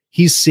he's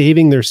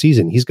saving their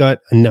season. He's got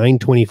a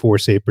 .924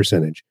 save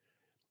percentage.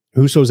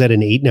 Husso's at an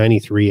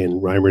 .893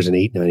 and Reimer's an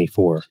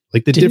 .894.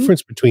 Like, the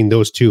difference between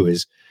those two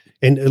is,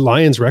 and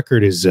Lyon's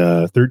record is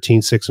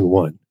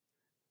 13-6-1.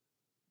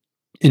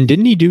 And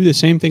didn't he do the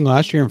same thing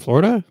last year in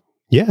Florida?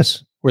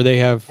 Yes. Where they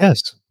have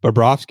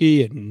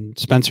Bobrovsky and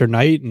Spencer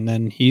Knight, and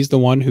then he's the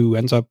one who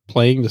ends up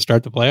playing to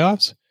start the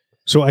playoffs?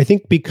 So I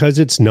think because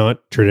it's not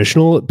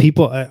traditional,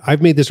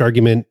 I've made this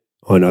argument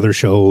on other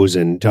shows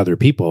and to other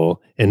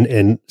people,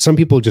 and some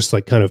people just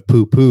like kind of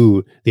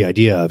poo-poo the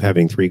idea of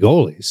having 3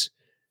 goalies.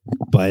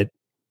 But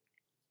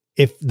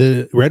if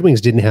the Red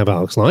Wings didn't have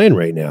Alex Lyon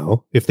right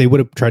now, if they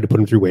would have tried to put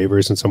him through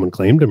waivers and someone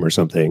claimed him or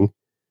something,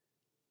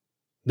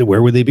 then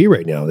where would they be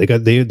right now?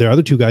 Their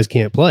other 2 guys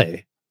can't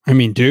play. I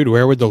mean, dude,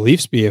 where would the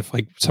Leafs be if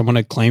like someone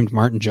had claimed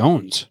Martin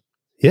Jones?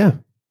 Yeah.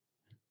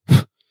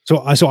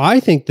 So I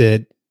think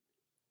that,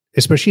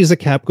 especially as the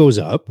cap goes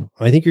up,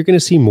 I think you're going to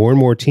see more and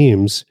more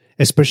teams,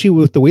 especially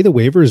with the way the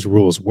waivers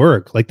rules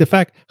work. Like the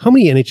fact, how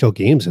many NHL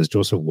games has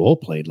Joseph Woll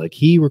played? Like,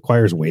 he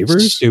requires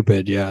waivers?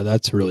 Stupid. Yeah,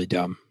 that's really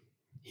dumb.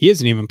 He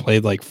hasn't even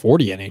played like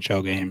 40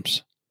 NHL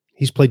games.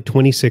 He's played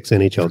 26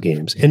 NHL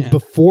games. And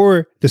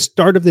before the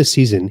start of this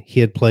season,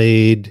 he had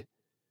played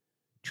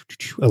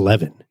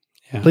 11.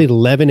 Yeah. Played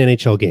 11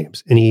 NHL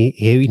games, and he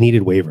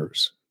needed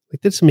waivers.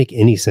 Like, that doesn't make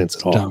any sense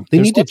at all. Dumb. They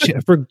need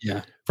to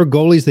for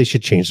goalies, they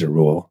should change the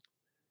rule.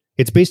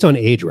 It's based on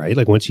age, right?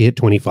 Like, once you hit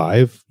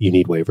 25, you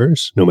need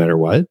waivers no matter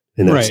what.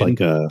 And that's like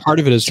a part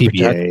of it is TBA.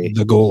 To protect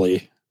the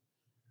goalie.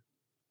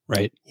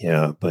 Right.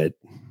 Yeah, but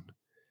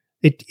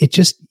it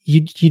just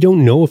you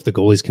don't know if the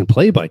goalies can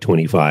play by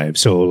 25.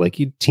 So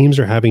like teams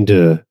are having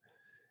to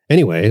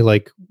anyway,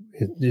 like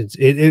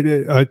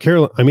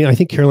Carolina, I mean, I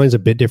think Carolina's a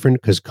bit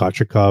different because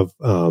Kochetkov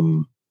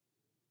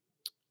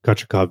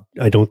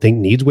I don't think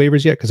needs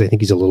waivers yet because I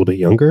think he's a little bit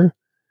younger.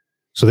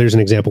 So there's an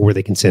example where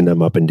they can send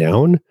him up and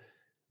down.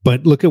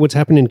 But look at what's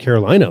happened in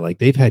Carolina. Like,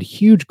 they've had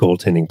huge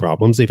goaltending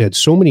problems. They've had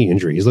so many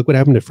injuries. Look what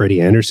happened to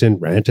Freddie Anderson.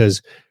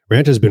 Ranta's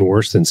been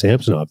worse than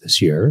Samsonov this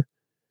year.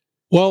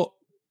 Well,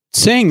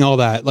 saying all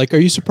that, like, are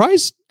you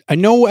surprised? I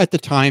know at the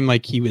time,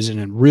 like, he was in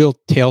a real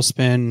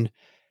tailspin,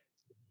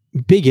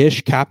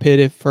 big-ish cap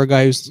hit for a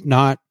guy who's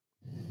not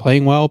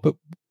playing well, but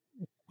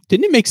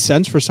didn't it make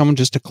sense for someone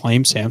just to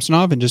claim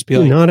Samsonov and just be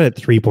like... Not at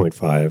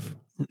 3.5.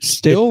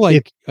 Still,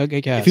 I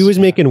guess. If he was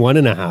making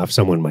 1.5,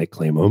 someone might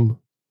claim him.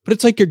 But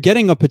it's like you're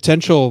getting a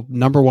potential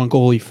number 1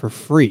 goalie for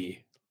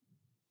free.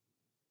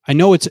 I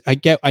know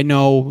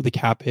the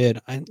cap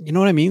hit. You know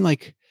what I mean?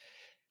 Like,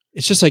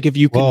 it's just like if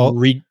you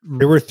can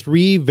there were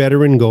 3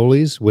 veteran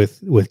goalies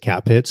with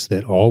cap hits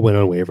that all went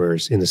on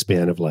waivers in the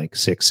span of like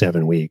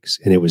 6-7 weeks.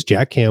 And it was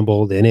Jack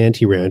Campbell, then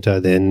Antti Ranta,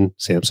 then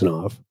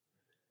Samsonov.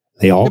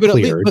 They all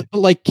cleared. But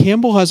like,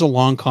 Campbell has a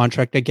long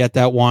contract. I get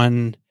that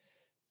one.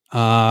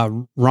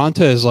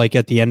 Ranta is like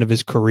at the end of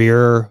his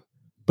career.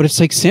 But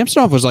it's like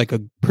Samsonov was like a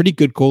pretty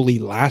good goalie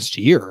last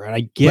year, and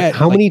I get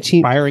how many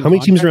teams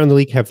around the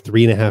league have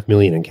 $3.5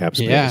 million in cap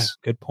space? Yeah,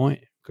 good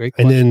point. Great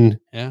question. And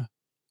then,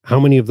 how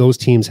many of those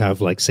teams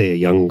have, like, say, a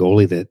young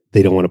goalie that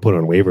they don't want to put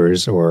on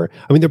waivers? Or,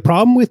 I mean, the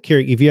problem with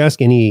if you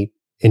ask any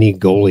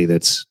goalie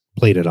that's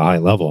played at a high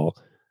level,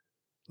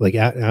 like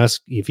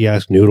if you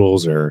ask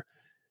Noodles or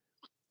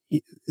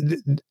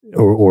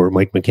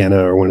Mike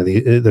McKenna or one of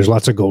the, there's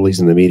lots of goalies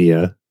in the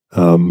media.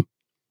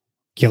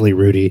 Kelly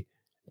Rudy.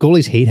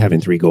 goalies hate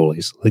having three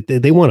goalies. Like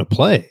they want to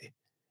play.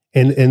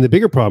 And the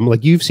bigger problem,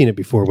 like you've seen it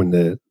before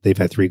when they've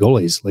had three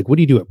goalies, like what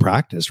do you do at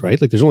practice, right?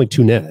 Like there's only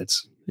two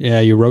nets. Yeah,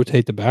 you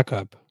rotate the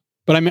backup.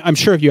 But I'm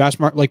sure if you asked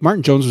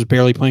Martin Jones was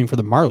barely playing for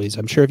the Marlies.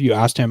 I'm sure if you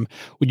asked him,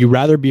 would you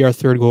rather be our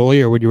third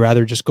goalie or would you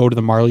rather just go to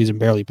the Marlies and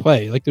barely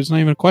play? Like there's not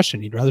even a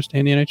question. He'd rather stay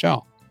in the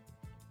NHL.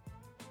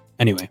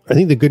 Anyway. I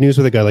think the good news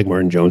with a guy like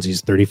Martin Jones,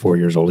 he's 34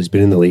 years old. He's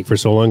been in the league for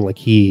so long.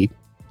 Like you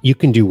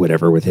can do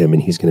whatever with him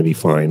and he's going to be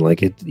fine.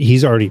 Like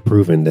he's already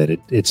proven that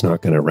it's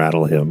not going to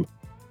rattle him.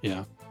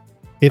 Yeah.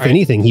 If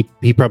anything,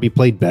 he probably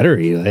played better.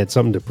 He had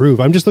something to prove.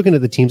 I'm just looking at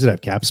the teams that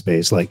have cap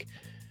space. Like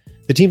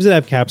the teams that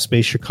have cap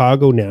space: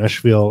 Chicago,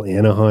 Nashville,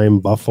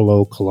 Anaheim,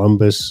 Buffalo,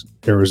 Columbus,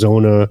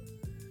 Arizona.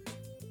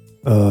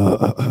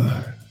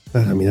 I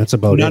mean, that's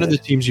about it. None of the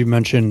teams you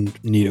mentioned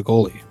need a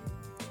goalie.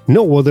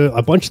 No, well,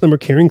 a bunch of them are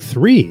carrying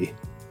three.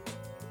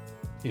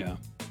 Yeah.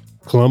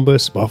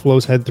 Columbus,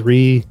 Buffalo's had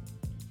three.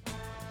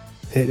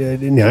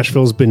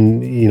 Nashville's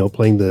been,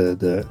 playing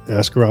the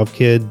Askarov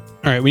kid.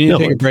 All right, we need to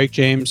take a break,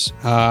 James.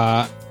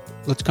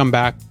 Let's come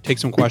back, take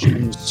some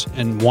questions,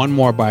 and one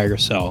more buy or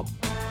sell.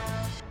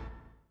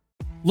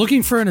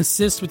 Looking for an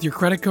assist with your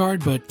credit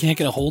card but can't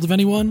get a hold of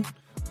anyone?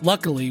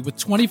 Luckily, with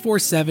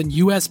 24/7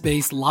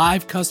 US-based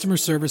live customer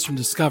service from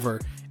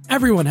Discover,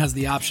 everyone has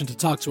the option to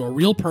talk to a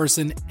real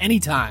person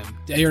anytime,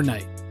 day or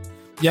night.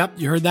 Yep,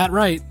 you heard that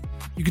right.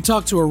 You can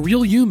talk to a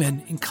real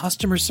human in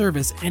customer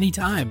service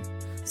anytime.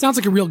 Sounds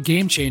like a real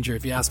game changer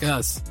if you ask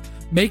us.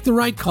 Make the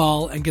right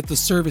call and get the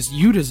service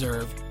you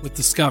deserve with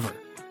Discover.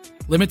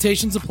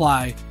 Limitations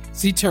apply.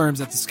 See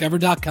terms at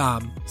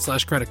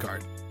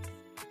discover.com/creditcard.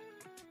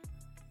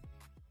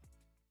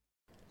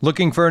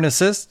 Looking for an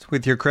assist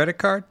with your credit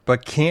card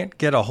but can't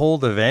get a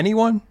hold of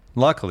anyone?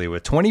 Luckily,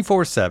 with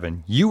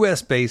 24/7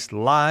 US-based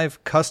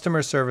live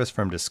customer service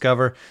from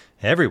Discover,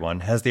 everyone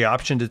has the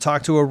option to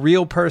talk to a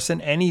real person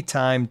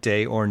anytime,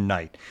 day or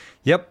night.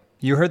 Yep,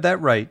 you heard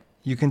that right.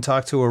 You can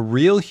talk to a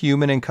real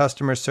human in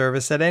customer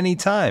service at any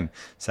time.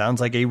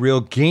 Sounds like a real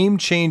game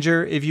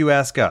changer if you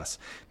ask us.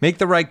 Make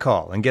the right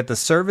call and get the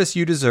service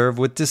you deserve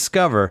with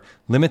Discover.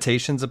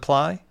 Limitations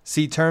apply.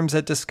 See terms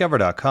at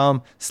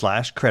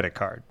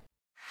discover.com/creditcard.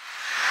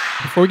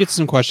 Before we get to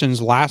some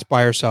questions, last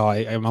buy or sell,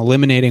 I'm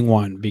eliminating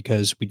one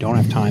because we don't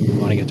have time. We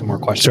want to get to more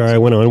questions. Sorry, I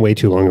went on way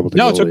too long about the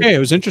No, goalie. it's okay. It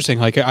was interesting.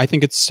 Like, I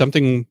think it's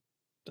something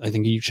I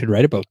think you should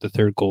write about, the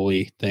third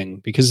goalie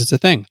thing, because it's a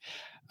thing.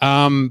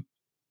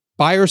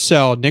 Buy or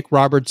sell, Nick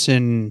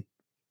Robertson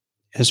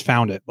has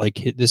found it.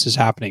 Like, this is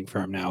happening for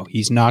him now.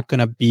 He's not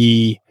going to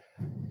be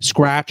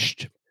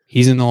scratched.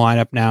 He's in the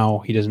lineup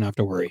now. He doesn't have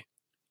to worry.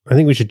 I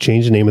think we should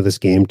change the name of this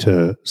game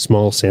to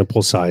Small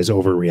Sample Size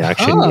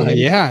Overreaction. Game.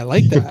 Yeah, I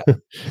like that.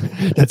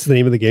 That's the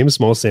name of the game,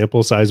 Small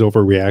Sample Size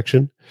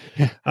Overreaction.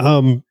 Yeah.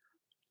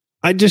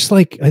 I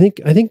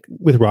think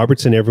with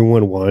Robertson,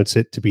 everyone wants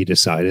it to be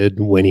decided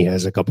when he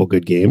has a couple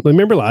good games.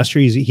 Remember last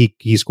year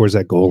he scores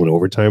that goal in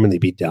overtime and they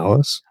beat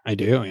Dallas? I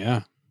do,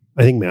 yeah.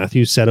 I think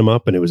Matthews set him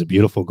up and it was a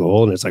beautiful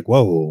goal, and it's like,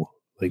 whoa,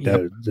 like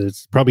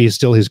that's probably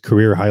still his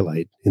career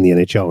highlight in the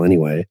NHL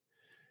anyway.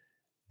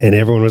 And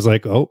everyone was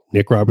like, oh,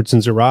 Nick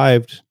Robertson's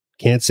arrived.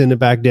 Can't send it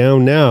back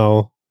down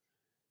now.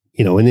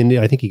 And then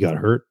I think he got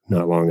hurt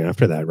not long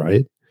after that,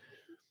 right?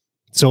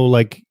 So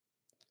like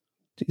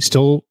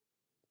still,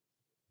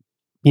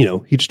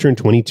 he just turned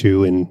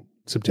 22 in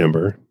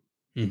September.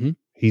 Mm-hmm.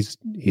 He's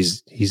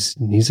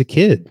a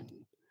kid.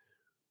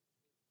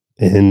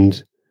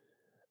 And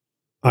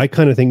I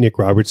kind of think Nick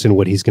Robertson,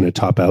 what he's going to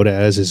top out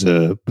as is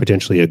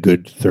potentially a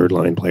good third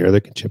line player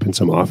that can chip in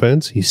some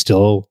offense. He's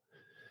still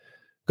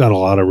got a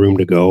lot of room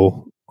to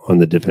go on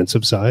the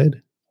defensive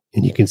side.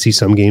 And you can see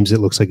some games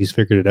it looks like he's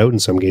figured it out,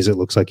 and some games it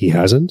looks like he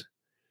hasn't.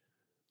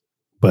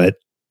 But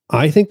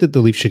I think that the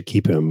Leafs should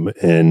keep him,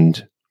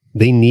 and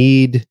they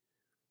need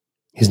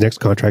his next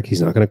contract.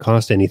 He's not going to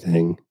cost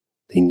anything.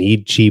 They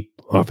need cheap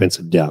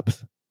offensive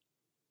depth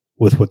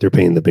with what they're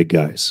paying the big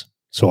guys.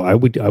 So I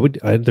would,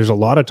 there's a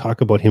lot of talk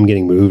about him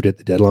getting moved at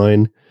the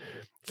deadline.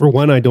 For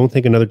one, I don't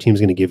think another team's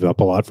going to give up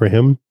a lot for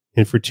him.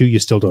 And for two, you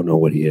still don't know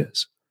what he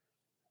is.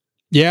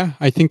 Yeah,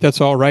 I think that's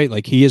all right.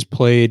 Like, he has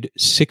played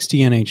 60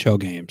 NHL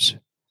games.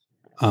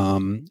 I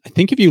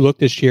think if you look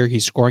this year,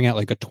 he's scoring at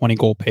like a 20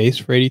 goal pace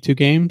for 82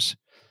 games.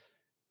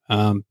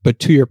 But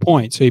to your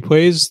point, so he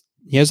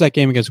has that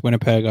game against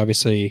Winnipeg,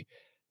 obviously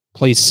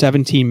plays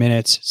 17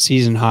 minutes,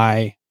 season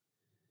high.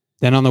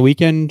 Then on the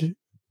weekend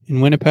in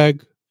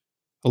Winnipeg,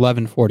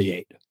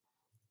 11:48.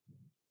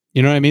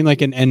 You know what I mean?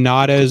 Like, and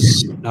not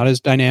as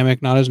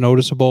dynamic, not as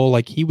noticeable.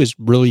 Like, he was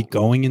really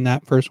going in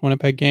that first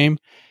Winnipeg game.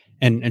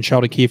 And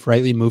Sheldon Keefe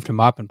rightly moved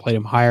him up and played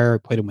him higher,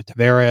 played him with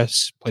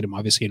Tavares, played him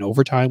obviously in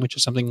overtime, which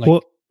is something like,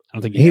 I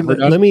don't think he ever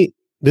does.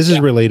 This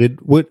is related.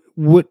 What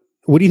do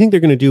you think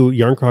they're going to do?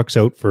 Yarncrock's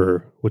out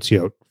for, what's he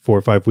out, 4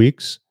 or 5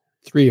 weeks?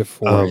 3 or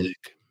 4, I think.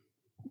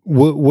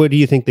 What do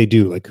you think they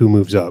do? Like, who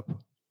moves up?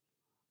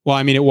 Well,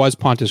 I mean, it was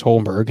Pontus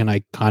Holmberg, and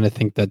I kind of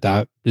think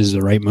that is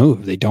the right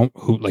move. They don't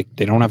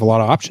have a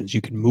lot of options.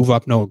 You can move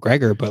up Noah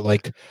Gregor, but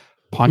like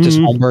Pontus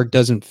Holmberg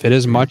doesn't fit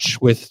as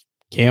much with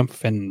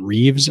Kampf and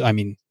Reeves. I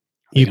mean,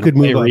 You could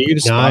move up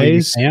Reeves,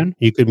 Nyes.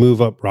 You could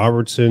move up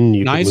Robertson.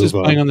 Nyes is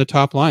playing on the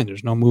top line.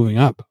 There's no moving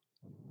up.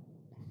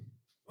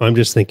 I'm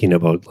just thinking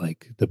about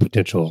like the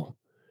potential.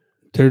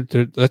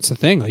 That's the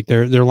thing. Like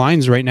their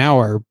lines right now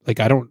are like,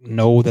 I don't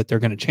know that they're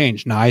going to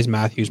change. Nyes,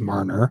 Matthews,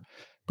 Marner,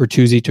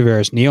 Bertuzzi,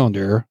 Tavares,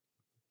 Nylander,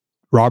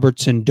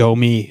 Robertson,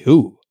 Domi,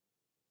 who?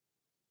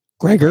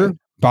 Gregor,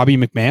 Bobby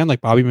McMahon. Like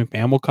Bobby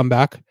McMahon will come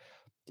back.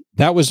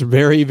 That was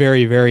very,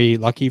 very, very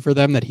lucky for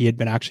them that he had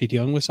been actually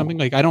dealing with something.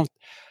 Like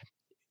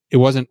it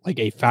wasn't like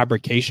a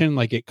fabrication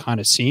like it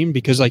kind of seemed,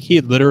 because like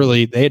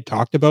they had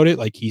talked about it.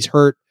 Like, he's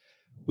hurt.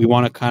 We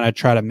want to kind of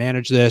try to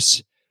manage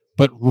this.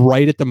 But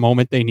right at the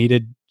moment they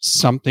needed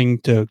something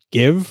to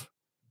give,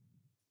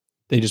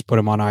 they just put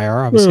him on IR.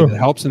 Obviously that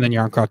helps. And then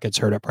Yarncroc gets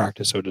hurt at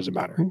practice, so it doesn't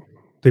matter.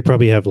 They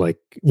probably have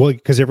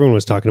because everyone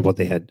was talking about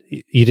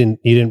you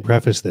didn't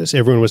preface this.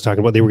 Everyone was talking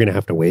about they were going to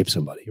have to waive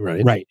somebody,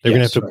 right? Right. They're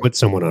going to have to put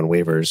someone on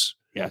waivers.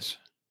 Yes.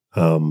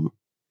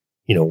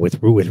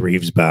 With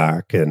Reeves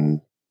back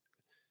and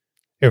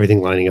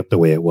everything lining up the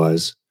way it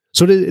was.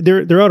 So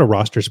they're out of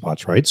roster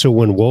spots, right? So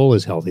when Woll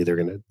is healthy, they're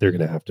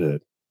gonna have to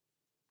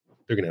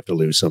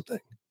lose something.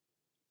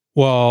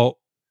 Well,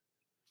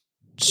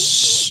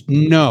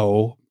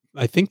 no,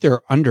 I think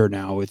they're under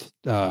now with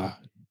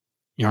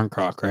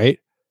Yarncroc, right?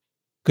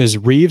 Because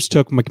Reeves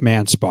took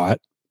McMahon's spot,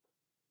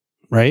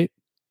 right?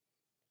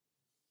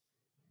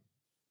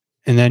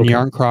 And then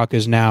Yarncroc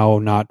is now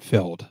not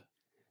filled.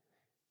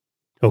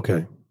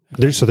 Okay.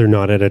 They're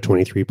not at a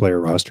 23-player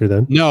roster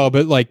then? No,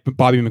 but like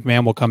Bobby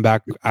McMahon will come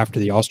back after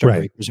the All-Star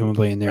break,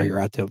 presumably, and there you're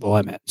at the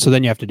limit. So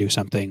then you have to do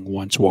something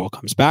once Wall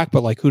comes back,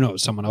 but like, who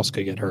knows? Someone else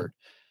could get hurt.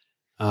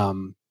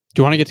 Do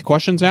you want to get to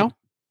questions now?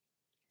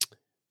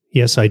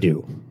 Yes, I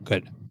do.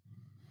 Good.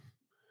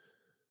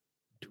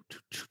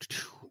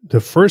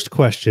 The first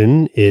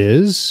question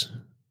is,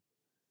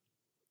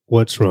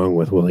 what's wrong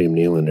with William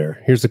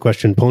Nylander? Here's the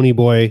question.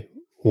 Ponyboy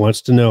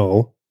wants to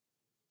know,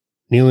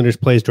 Nylander's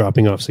play is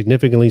dropping off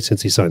significantly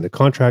since he signed the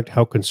contract.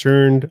 How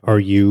concerned are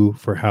you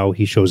for how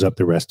he shows up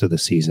the rest of the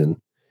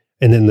season?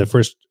 And then the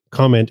first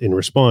comment in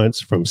response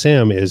from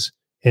Sam is,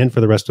 and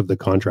for the rest of the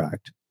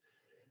contract.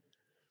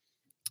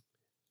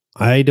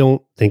 I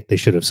don't think they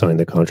should have signed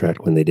the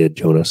contract when they did,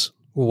 Jonas.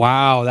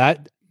 Wow,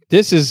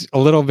 this is a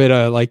little bit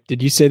of like,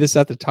 did you say this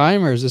at the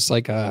time, or is this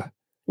like a...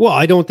 Well,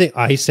 I don't think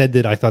I said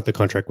that I thought the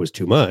contract was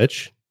too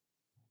much.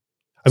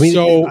 I mean,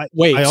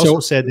 I also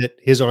said that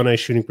his on-ice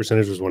shooting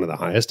percentage was one of the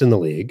highest in the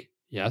league.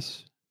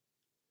 Yes.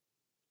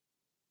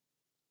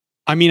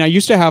 I mean, I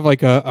used to have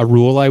like a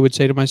rule I would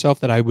say to myself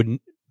that I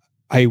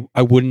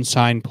wouldn't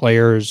sign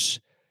players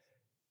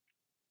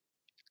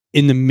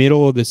in the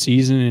middle of the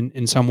season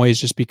in some ways,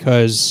 just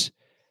because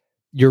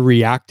you're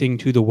reacting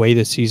to the way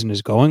the season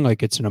is going.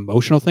 Like, it's an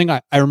emotional thing.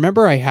 I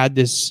remember I had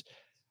this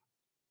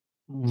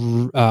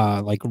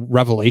like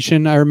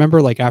revelation. I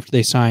remember like after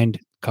they signed,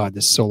 God,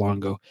 this is so long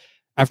ago,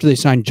 after they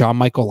signed John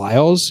Michael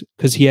Lyles,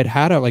 because he had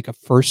I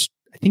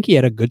think he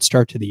had a good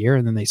start to the year,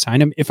 and then they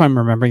signed him, if I'm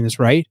remembering this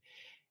right.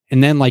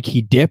 And then like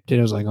he dipped, and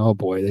it was like, oh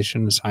boy, they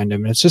shouldn't have signed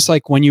him. And it's just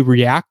like when you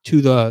react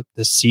to the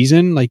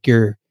season, like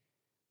you're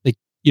like,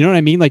 you know what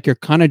I mean? Like you're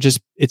kind of just,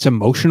 it's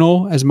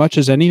emotional as much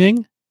as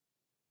anything.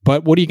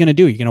 But what are you going to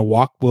do? You're going to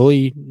walk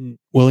Willie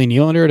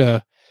Nylander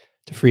to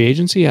free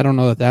agency? I don't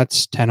know that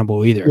that's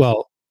tenable either.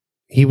 Well,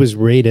 he was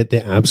right at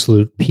the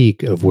absolute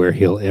peak of where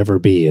he'll ever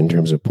be in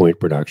terms of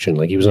point production.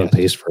 Like he was on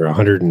pace for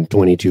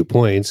 122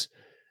 points.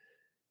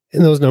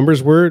 And those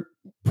numbers were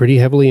pretty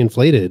heavily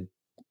inflated.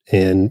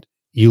 And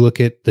you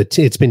look at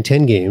it's been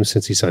 10 games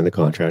since he signed the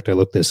contract. I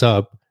looked this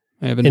up.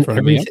 I have it in front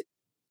of me.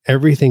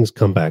 Everything's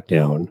come back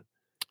down.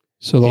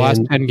 So the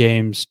last 10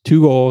 games,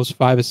 2 goals,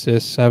 5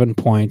 assists, 7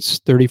 points,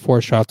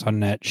 34 shots on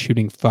net,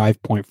 shooting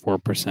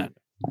 5.4%.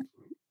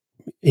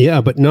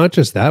 Yeah, but not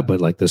just that, but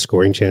like the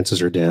scoring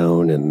chances are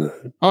down, and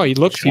he doesn't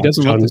look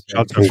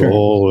shots on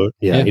goal.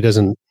 Yeah, he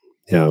doesn't.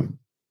 Yeah.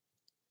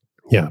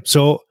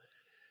 So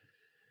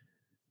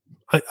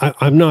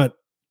I'm not.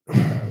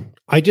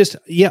 I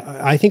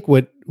think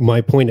what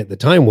my point at the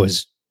time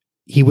was,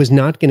 he was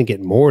not going to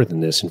get more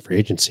than this in free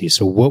agency.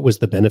 So what was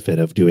the benefit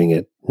of doing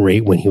it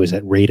right when he was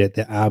at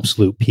the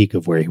absolute peak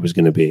of where he was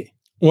going to be?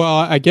 Well,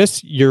 I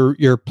guess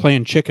you're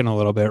playing chicken a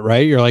little bit,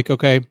 right? You're like,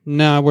 okay,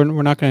 no, we're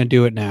not going to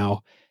do it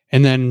now.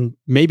 And then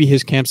maybe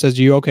his camp says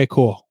to you, okay,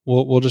 cool.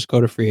 We'll just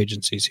go to free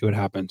agency, see what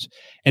happens.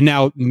 And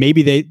now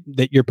maybe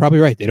that you're probably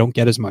right. They don't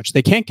get as much.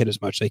 They can't get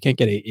as much. They can't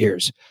get 8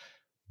 years.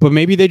 But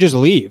maybe they just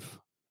leave.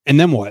 And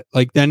then what?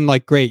 Like, then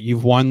like, great,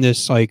 you've won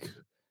this, like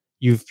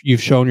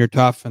you've shown you're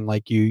tough, and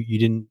like you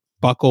didn't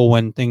buckle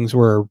when things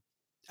were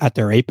at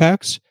their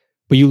apex,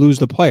 but you lose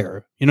the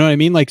player. You know what I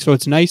mean? Like, so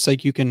it's nice,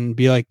 like you can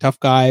be like tough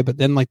guy, but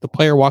then like the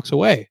player walks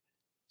away.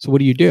 So what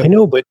do you do? I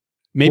know, but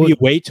maybe you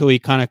wait till he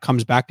kind of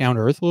comes back down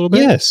to earth a little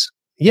bit. Yes.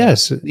 Yeah.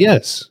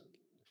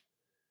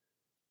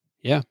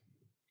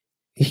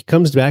 He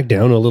comes back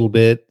down a little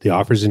bit. The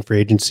offers in free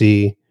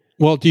agency.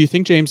 Well, do you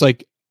think, James,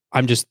 like I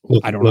don't know,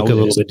 a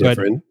little bit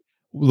different.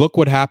 Look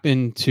what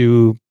happened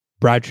to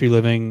Brad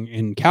Treliving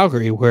in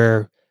Calgary,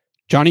 where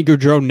Johnny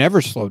Gaudreau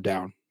never slowed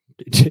down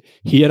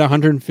He had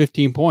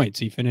 115 points.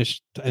 He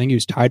finished, I think he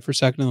was tied for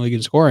second in the league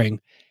in scoring,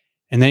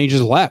 and then he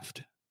just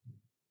left.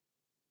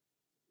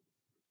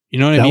 You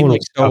know what I mean?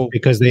 Like, so,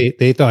 because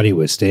they thought he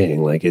was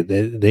staying. Like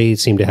they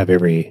seemed to have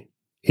every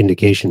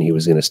indication he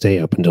was going to stay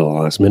up until the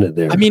last minute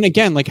there. I mean,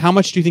 again, like how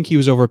much do you think he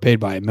was overpaid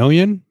by? $1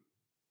 million?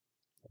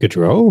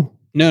 Gaudreau?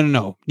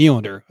 No.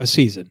 Nylander, a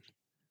season.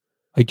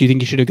 Like, do you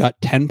think he should have got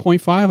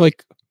 10.5?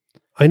 Like,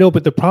 I know,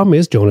 but the problem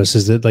is, Jonas,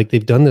 is that like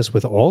they've done this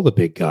with all the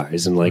big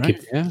guys, and like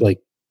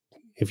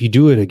if you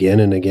do it again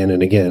and again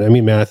and again, I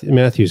mean,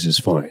 Matthews is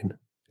fine.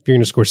 If you're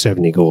going to score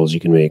 70 goals, you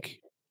can make.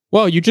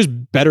 Well, you just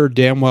better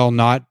damn well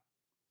not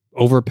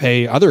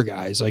overpay other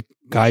guys, like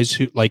guys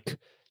who like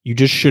you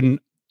just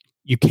shouldn't.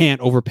 You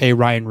can't overpay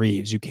Ryan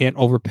Reeves. You can't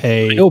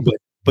overpay. No,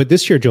 but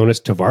this year, Jonas,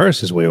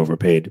 Tavares is way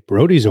overpaid.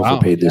 Brody's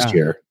overpaid this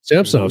year.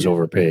 Samsonov's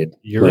overpaid.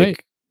 You're right.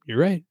 You're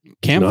right.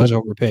 Camp was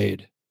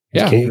overpaid.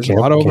 Yeah, there's a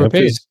lot of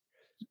overpaid.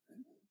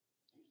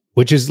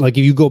 Which is like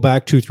if you go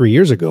back 2-3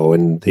 years ago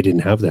and they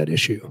didn't have that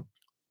issue.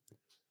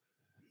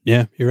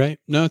 Yeah, you're right.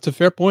 No, it's a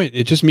fair point.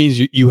 It just means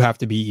you have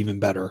to be even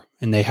better.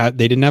 And they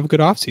didn't have a good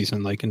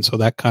offseason. Like, and so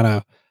that kind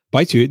of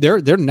bites you. Their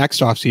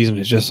next offseason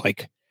is just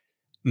like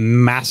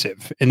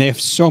massive. And they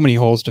have so many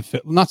holes to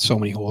fill. Not so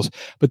many holes,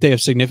 but they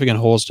have significant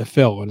holes to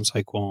fill. And it's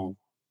like, well,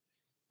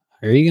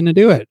 how are you going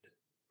to do it?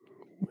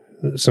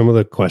 Some of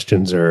the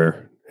questions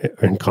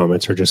and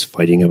comments are just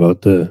fighting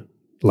about the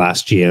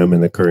last GM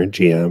and the current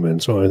GM.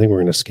 And so I think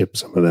we're going to skip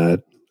some of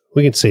that.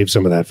 We can save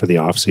some of that for the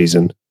off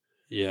season.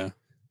 Yeah.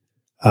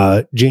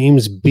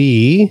 James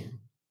B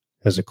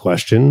has a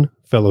question,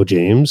 fellow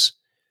James.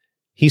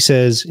 He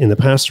says, in the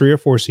past 3 or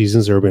 4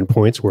 seasons, there have been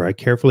points where I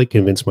carefully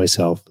convinced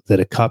myself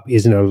that a cup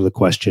isn't out of the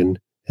question,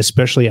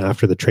 especially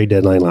after the trade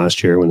deadline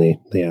last year when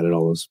they added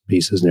all those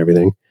pieces and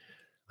everything.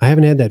 I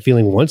haven't had that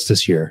feeling once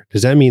this year.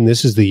 Does that mean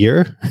this is the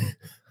year?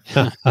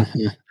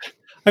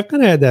 I've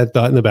kind of had that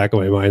thought in the back of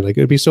my mind. Like,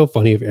 it'd be so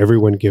funny if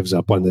everyone gives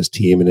up on this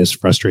team and is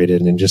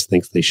frustrated and just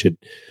thinks they should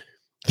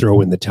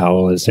throw in the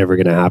towel and it's never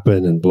going to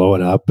happen and blow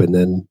it up. And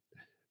then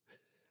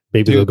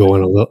maybe they'll go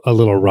on a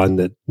little run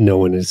that no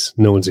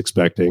one's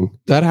expecting.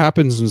 That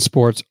happens in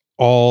sports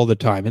all the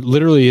time. It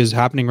literally is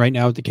happening right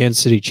now with the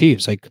Kansas City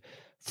Chiefs. Like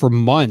for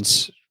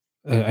months,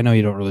 I know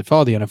you don't really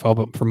follow the NFL,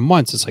 but for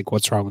months it's like,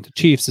 what's wrong with the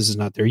Chiefs? This is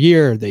not their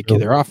year.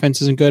 Their offense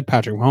isn't good.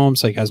 Patrick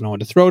Mahomes has no one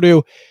to throw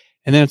to.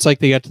 And then it's like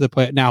they get to the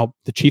play. Now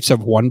the Chiefs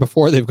have won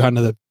before. They've gone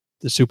to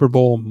the Super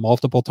Bowl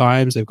multiple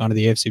times. They've gone to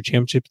the AFC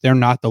Championship. They're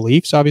not the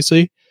Leafs,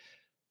 obviously.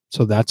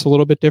 So that's a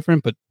little bit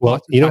different. But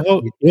you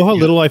know how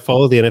little I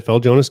follow the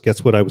NFL, Jonas?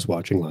 Guess what I was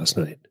watching last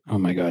night? Oh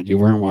my God, you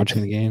weren't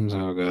watching the games?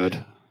 Oh God.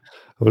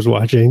 I was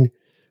watching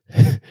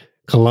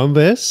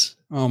Columbus.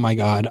 Oh my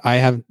God. I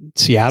have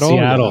Seattle.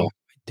 I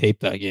taped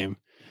that game.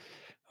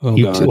 Oh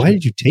God. Why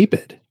did you tape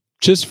it?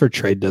 Just for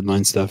trade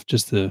deadline stuff,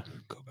 just to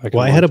go back.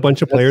 Well, I had a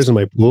bunch of players in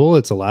my pool.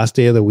 It's the last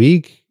day of the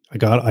week.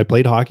 I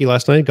played hockey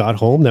last night, got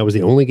home. That was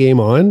the only game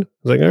on. I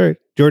was like, all right,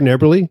 Jordan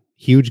Eberle,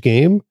 huge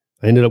game.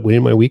 I ended up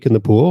winning my week in the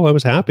pool. I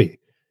was happy.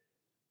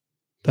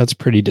 That's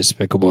pretty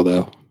despicable,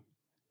 though.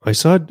 I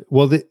saw,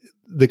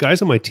 the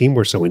guys on my team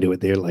were so into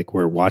it. They're like,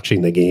 we're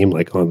watching the game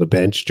like on the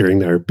bench during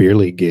their beer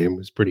league game. It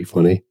was pretty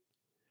funny.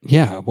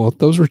 Yeah, well,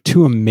 those were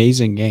 2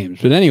 amazing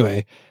games. But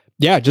anyway,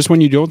 yeah, just when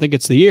you don't think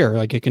it's the year,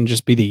 like it can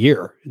just be the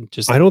year.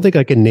 I don't think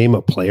I can name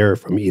a player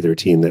from either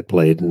team that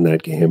played in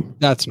that game.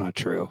 That's not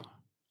true.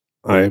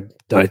 I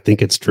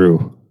think it's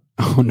true.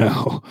 Oh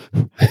no,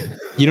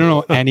 you don't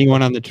know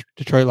anyone on the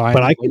Detroit Lions.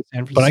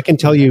 But I can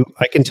tell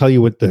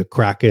you what the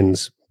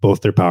Kraken's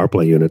both their power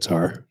play units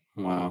are.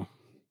 Wow,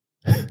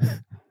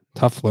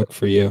 tough look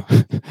for you.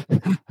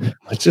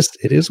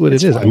 It is what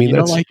it is. I mean, you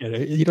don't like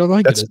it. You don't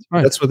like it.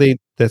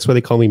 That's why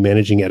they call me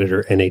managing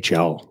editor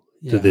NHL.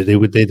 Yeah.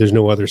 There's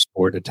no other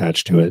sport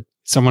attached to it.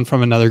 Someone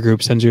from another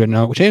group sends you a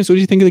note. James, what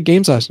did you think of the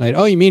games last night?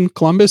 Oh, you mean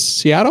Columbus,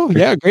 Seattle?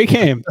 Yeah, great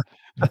game.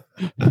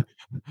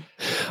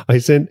 I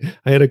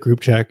had a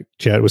group chat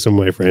with some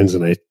of my friends,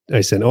 and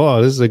I said,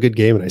 "Oh, this is a good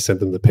game," and I sent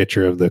them the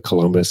picture of the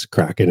Columbus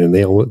Kraken, and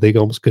they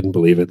almost couldn't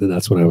believe it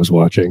that's what I was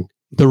watching.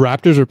 The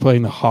Raptors are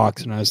playing the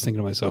Hawks, and I was thinking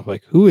to myself,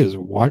 like, who is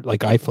what?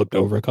 Like, I flipped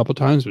over a couple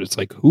times, but it's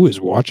like, who is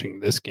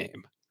watching this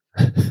game?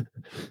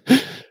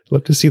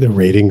 Love to see the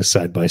ratings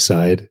side by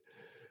side.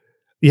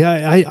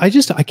 Yeah,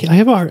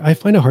 I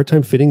find a hard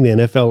time fitting the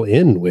NFL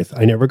in with.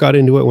 I never got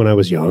into it when I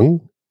was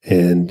young,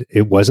 and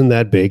it wasn't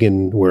that big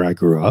in where I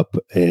grew up,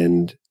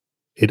 and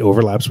it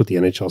overlaps with the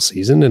NHL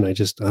season. And I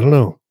don't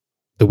know.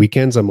 The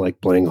weekends I'm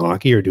like playing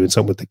hockey or doing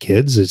something with the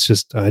kids.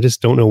 I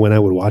just don't know when I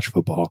would watch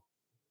football.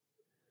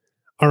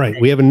 All right,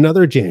 we have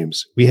another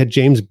James. We had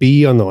James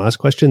B on the last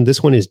question.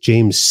 This one is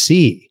James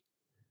C.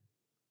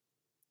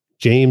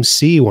 James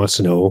C wants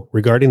to know,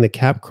 regarding the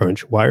cap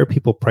crunch, why are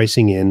people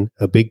pricing in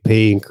a big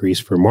pay increase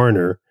for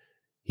Marner?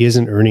 He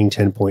isn't earning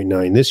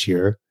 10.9 this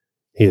year.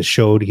 He has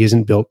showed he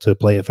isn't built to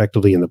play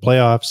effectively in the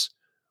playoffs.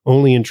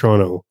 Only in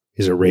Toronto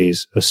is a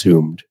raise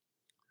assumed.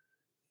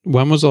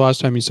 When was the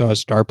last time you saw a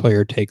star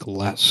player take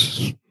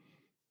less?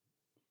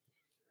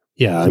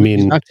 Yeah, I He's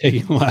mean, not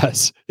taking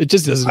less. It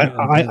just doesn't.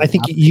 I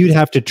think you'd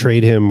have to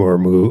trade him or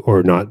move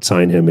or not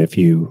sign him if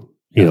you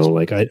know,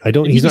 like I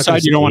don't. If he's you not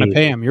decide you don't want to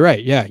pay him. You're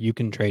right. Yeah, you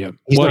can trade him.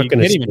 He's Well, not you going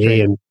to can't even stay,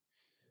 trade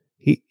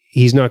and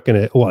he's not going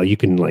to. Well, you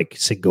can like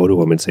go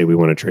to him and say, "We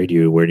want to trade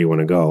you. Where do you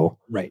want to go?"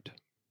 Right.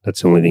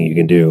 That's the only thing you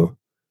can do.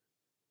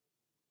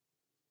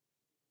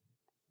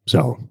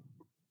 So,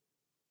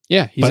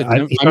 yeah, he's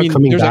not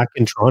coming back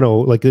in Toronto.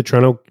 Like the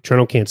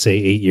Toronto can't say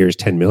 8 years,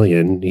 10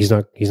 million. He's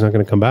not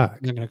going to come back.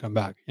 He's not going to come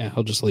back. Yeah,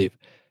 he'll just leave.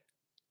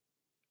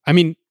 I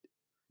mean,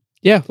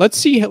 yeah, let's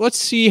see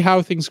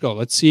how things go.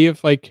 Let's see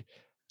if like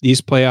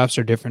these playoffs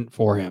are different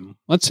for him.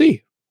 Let's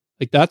see.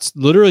 Like that's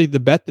literally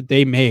the bet that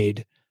they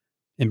made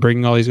in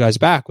bringing all these guys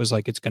back was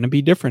like, it's going to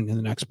be different in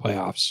the next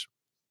playoffs.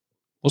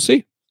 We'll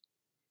see.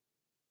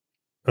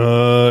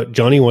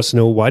 Johnny wants to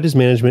know, why does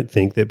management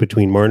think that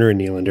between Marner and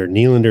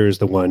Nylander is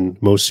the one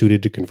most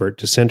suited to convert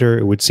to center?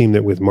 It would seem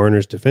that with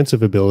Marner's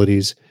defensive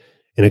abilities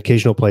and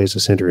occasional play as a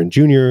center and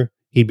junior,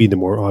 he'd be the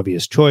more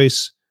obvious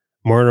choice.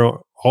 Marner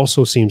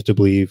also seems to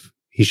believe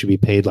he should be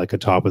paid like a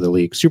top of the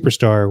league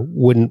superstar.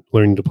 Wouldn't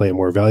learning to play a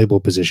more valuable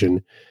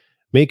position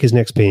make his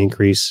next pay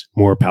increase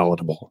more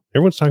palatable?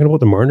 Everyone's talking about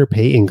the Marner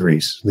pay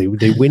increase. They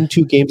win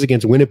 2 games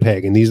against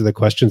Winnipeg, and these are the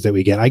questions that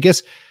we get. I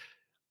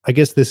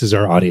guess this is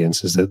our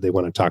audience, is that they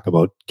want to talk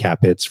about cap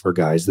hits for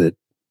guys that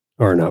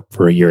aren't up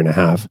for a year and a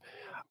half.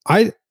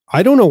 I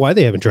don't know why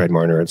they haven't tried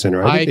Marner at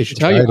center. I think they should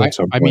try it at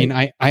some point. I mean,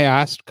 I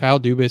asked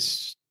Kyle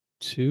Dubas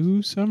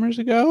 2 summers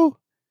ago.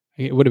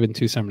 It would have been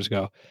 2 summers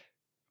ago.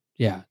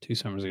 Yeah, 2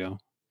 summers ago.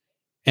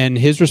 And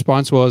his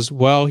response was,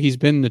 well, he's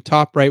been the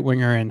top right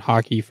winger in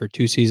hockey for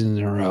 2 seasons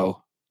in a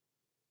row.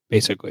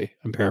 Basically,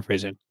 I'm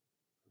paraphrasing.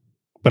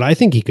 But I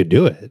think he could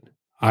do it.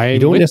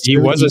 He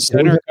was a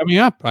center coming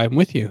up. I'm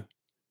with you.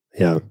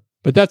 Yeah.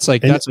 But that's a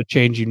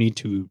change you need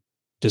to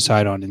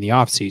decide on in the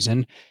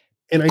offseason.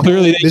 And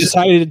clearly they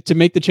decided to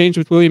make the change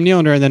with William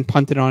Nylander and then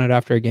punted on it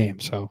after a game.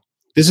 So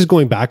this is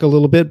going back a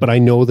little bit, but I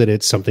know that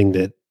it's something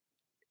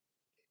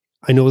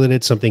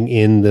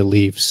in the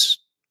Leafs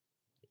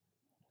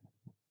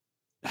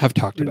have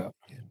talked about.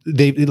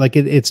 They like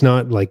it. It's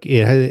not like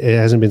it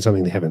hasn't been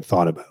something they haven't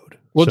thought about.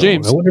 Well, so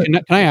James,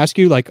 can I ask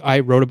you, like I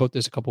wrote about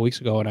this a couple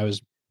weeks ago and I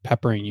was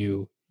peppering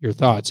your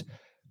thoughts.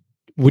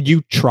 Would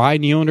you try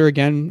Nylander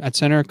again at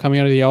center coming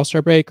out of the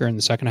All-Star break or in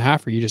the second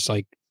half? Or you just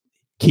like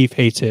Keefe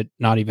hates it,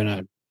 not even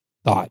a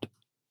thought?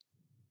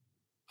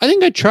 I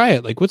think I'd try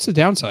it. Like, what's the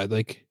downside?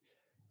 Like,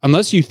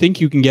 unless you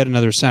think you can get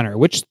another center,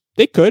 which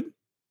they could.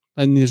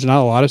 And there's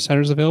not a lot of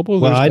centers available.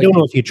 Well, I don't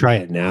know if you try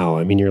it now.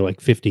 I mean, you're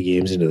like 50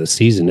 games into the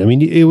season. I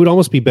mean, it would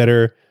almost be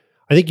better.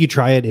 I think you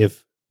try it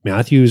if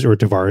Matthews or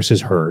Tavares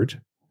is hurt.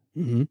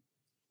 Mm-hmm.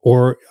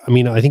 Or, I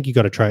mean, I think you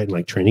got to try it in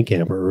like training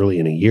camp or early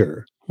in a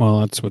year.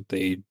 Well, that's what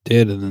they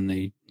did. And then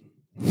they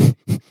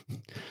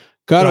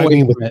got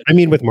away with it. I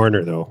mean, with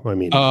Marner, though. I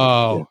mean,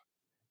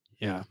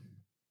 yeah.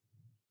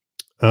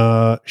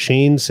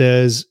 Shane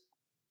says,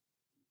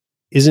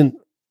 isn't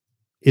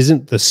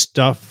the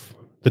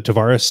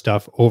Tavares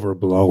stuff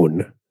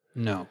overblown?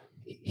 No.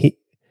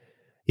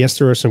 Yes,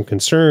 there are some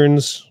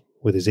concerns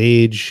with his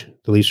age.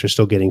 The Leafs are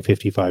still getting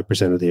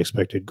 55% of the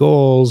expected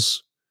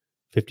goals,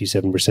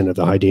 57% of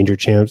the high danger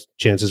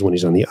chances when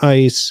he's on the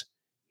ice.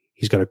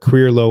 He's got a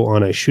career low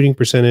on ice shooting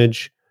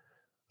percentage.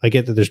 I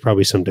get that there's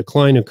probably some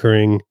decline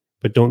occurring,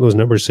 but don't those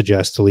numbers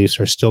suggest the Leafs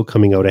are still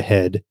coming out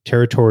ahead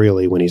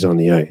territorially when he's on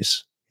the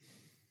ice?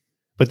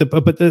 But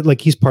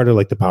like he's part of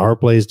like the power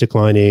play is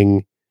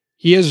declining.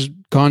 He has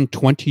gone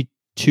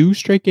 22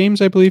 straight games,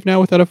 I believe, now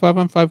without a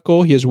 5-on-5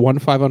 goal. He has 1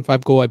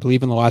 5-on-5 goal, I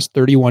believe, in the last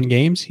 31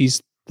 games. He's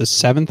the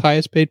 7th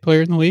highest paid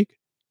player in the league.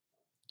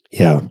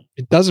 Yeah.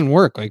 It doesn't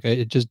work. Like,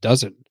 it just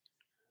doesn't.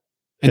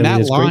 And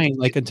that line,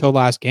 like, until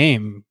last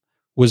game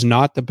was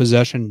not the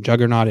possession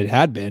juggernaut it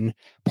had been.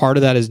 Part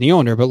of that is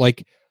Nylander, but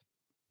like,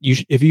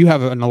 if you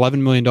have an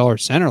 $11 million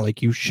center,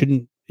 like it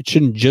shouldn't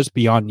just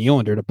be on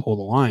Nylander to pull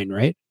the line,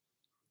 right?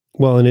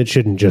 Well, and it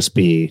shouldn't just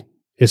be,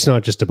 it's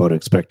not just about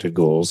expected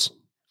goals.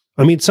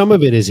 I mean, some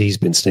of it is he's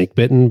been snake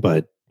bitten,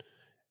 but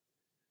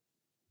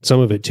some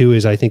of it too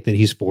is I think that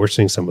he's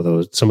forcing some of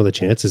the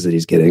chances that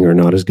he's getting are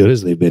not as good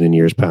as they've been in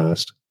years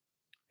past.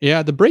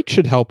 Yeah, the break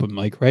should help him,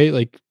 like, right?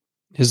 Like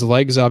his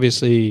legs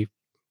obviously,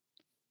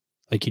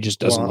 like he just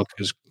doesn't look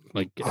as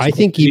I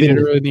think even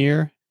early in the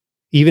year.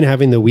 Even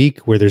having the week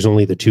where there's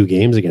only the 2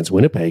 games against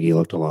Winnipeg, he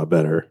looked a lot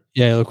better.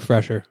 Yeah, he looked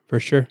fresher for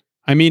sure.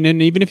 I mean,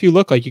 and even if you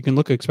look, like you can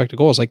look at expected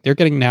goals, like they're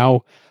getting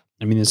now.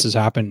 I mean, this has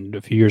happened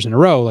a few years in a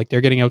row. Like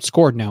they're getting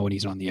outscored now when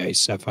he's on the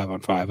ice at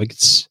 5-on-5.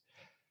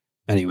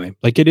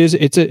 Like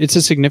it's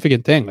a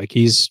significant thing. Like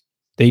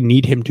they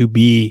need him to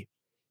be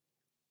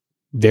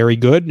very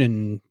good,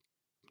 and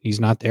he's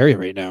not there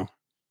right now.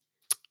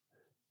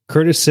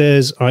 Curtis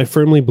says, I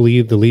firmly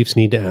believe the Leafs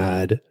need to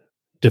add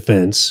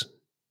defense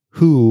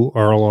who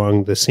are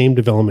along the same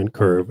development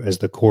curve as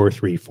the core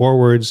 3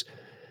 forwards,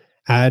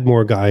 add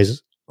more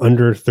guys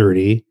under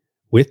 30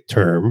 with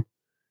term.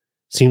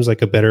 Seems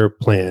like a better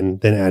plan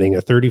than adding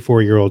a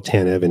 34-year-old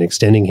Tanev and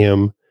extending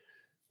him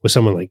with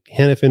someone like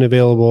Hanifin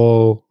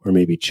available, or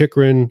maybe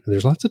Chychrun.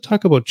 There's lots of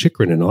talk about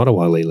Chychrun in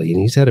Ottawa lately,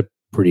 and he's had a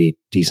pretty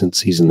decent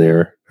season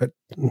there.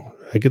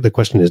 I get the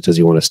question is, does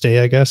he want to stay,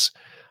 I guess?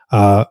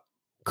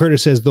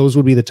 Curtis says those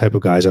would be the type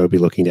of guys I would be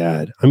looking to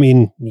add. I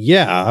mean,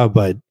 yeah,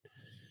 but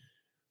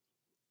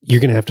you're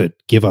going to have to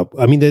give up.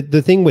 I mean,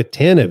 the thing with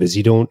Tanev is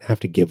you don't have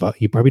to give up.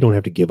 You probably don't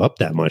have to give up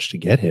that much to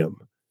get him.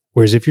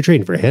 Whereas if you're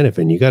trading for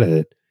Hanifin, you got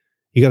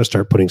to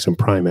start putting some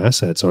prime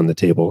assets on the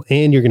table,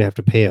 and you're going to have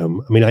to pay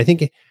him. I mean, I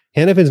think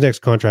Hanifin's next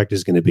contract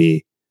is going to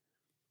be,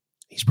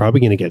 he's probably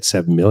going to get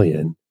 $7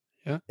 million.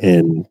 Yeah.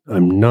 And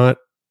I'm not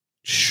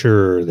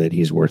sure that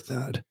he's worth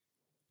that.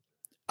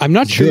 I'm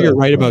not sure you're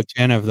right about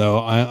Tanev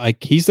though.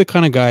 He's the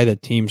kind of guy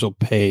that teams will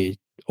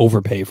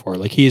overpay for.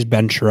 Like he is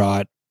Ben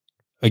Sherratt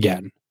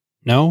again.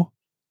 No?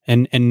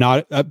 And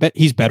not, I bet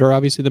he's better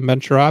obviously than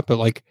Ben Sherratt, but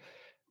like,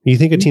 you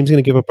think a team's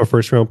going to give up a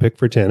first round pick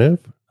for Tanev?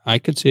 I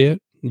could see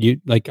it.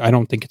 I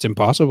don't think it's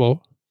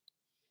impossible.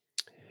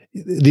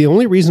 The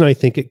only reason I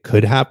think it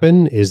could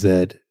happen is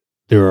that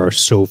there are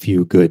so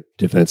few good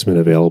defensemen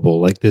available.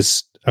 Like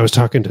this, I was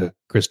talking to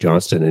Chris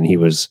Johnston, and he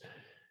was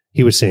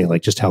saying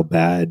like just how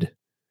bad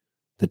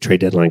the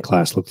trade deadline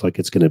class looks like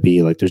it's going to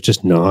be. Like there's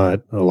just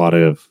not a lot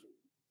of.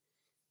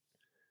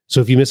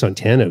 So if you miss on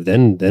Tanev,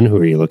 then who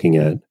are you looking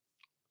at?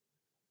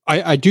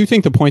 I do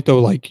think the point though,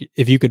 like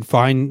if you could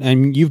find,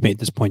 and you've made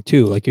this point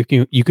too, like if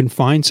you can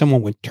find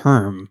someone with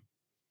term,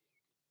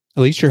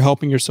 at least you're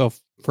helping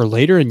yourself for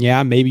later. And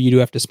yeah, maybe you do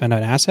have to spend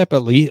an asset, but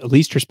at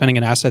least you're spending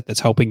an asset that's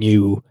helping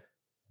you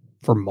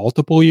for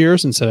multiple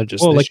years instead of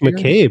just like year.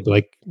 McCabe.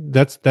 Like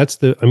that's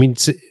the. I mean,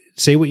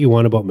 say what you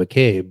want about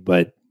McCabe,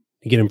 but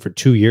you get him for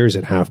 2 years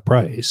at half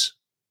price.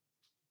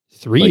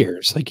 3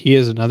 years, like he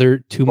has another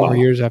 2 more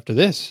years after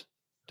this,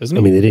 doesn't he?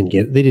 I mean, they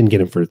didn't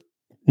get him for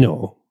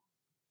no.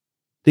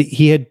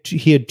 He had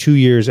 2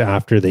 years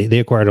after they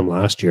acquired him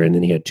last year, and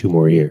then he had 2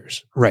 more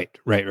years. Right.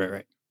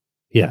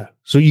 Yeah.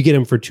 So you get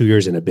him for 2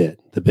 years and a bit,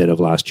 the bit of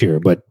last year,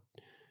 but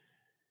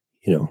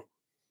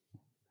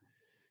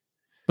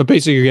But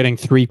basically you're getting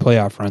 3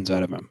 playoff runs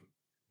out of him.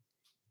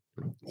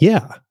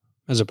 Yeah.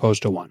 As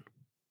opposed to 1.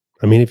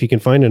 I mean, if you can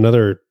find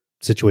another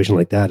situation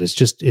like that,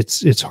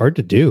 it's hard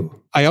to do.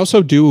 I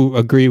also do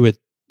agree with,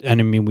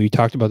 and I mean, we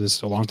talked about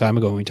this a long time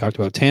ago when we talked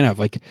about Tanev,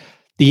 like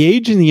the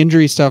age and the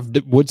injury stuff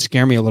would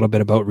scare me a little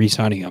bit about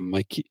re-signing him.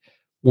 Like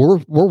we're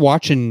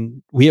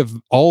watching, we have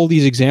all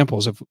these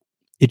examples of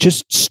it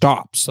just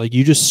stops. Like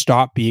you just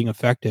stop being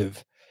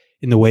effective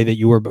in the way that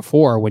you were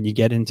before when you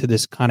get into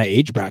this kind of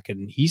age bracket.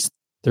 And he's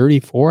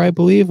 34, I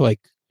believe.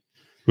 Like,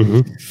 I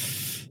don't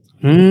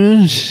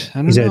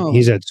know.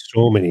 He's had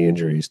so many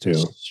injuries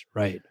too.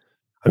 Right.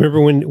 I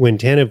remember when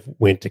Tanev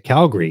went to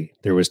Calgary,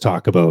 there was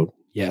talk about,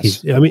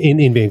 yes. I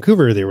mean, in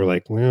Vancouver, they were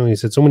like, well,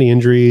 he's had so many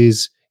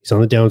injuries. He's on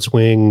the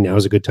downswing.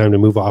 Now's a good time to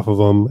move off of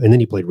him. And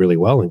then he played really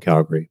well in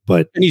Calgary.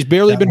 And he's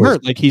barely been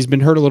hurt. Like he's been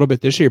hurt a little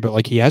bit this year, but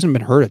like he hasn't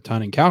been hurt a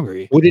ton in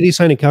Calgary. What did he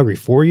sign in Calgary?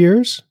 4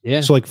 years?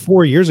 Yeah. So like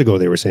 4 years ago,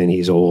 they were saying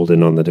he's old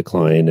and on the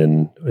decline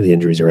and the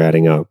injuries are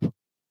adding up.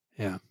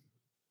 Yeah.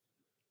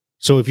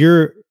 So if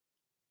you're,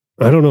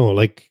 I don't know,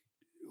 like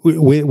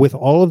with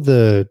all of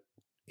the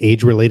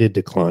age-related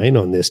decline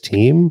on this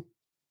team,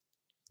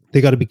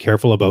 they got to be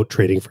careful about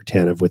trading for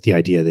Tanev with the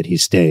idea that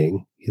he's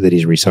staying, that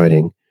he's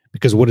re-signing.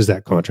 Because what does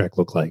that contract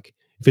look like?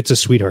 If it's a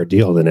sweetheart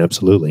deal, then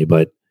absolutely.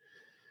 But,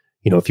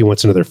 if he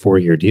wants another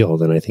 4-year deal,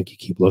 then I think you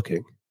keep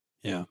looking.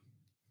 Yeah.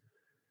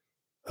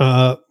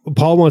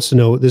 Paul wants to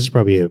know, this is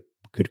probably a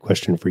good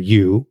question for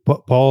you.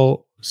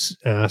 Paul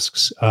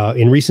asks,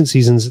 in recent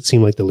seasons, it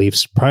seemed like the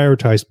Leafs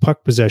prioritized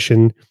puck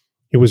possession.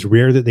 It was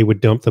rare that they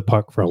would dump the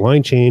puck for a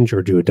line change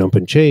or do a dump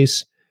and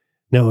chase.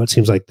 Now it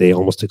seems like they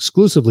almost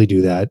exclusively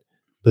do that,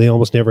 but they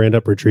almost never end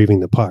up retrieving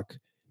the puck.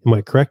 Am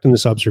I correct in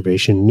this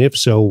observation? And if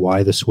so,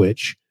 why the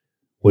switch?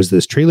 Was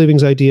this Trey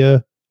Living's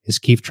idea? Is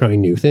Keefe trying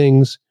new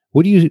things?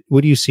 What do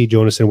you see,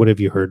 Jonas, and what have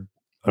you heard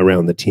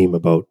around the team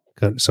about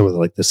kind of some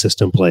of the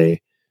system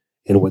play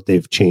and what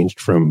they've changed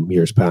from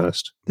years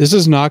past? This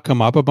has not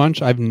come up a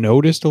bunch. I've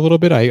noticed a little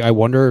bit. I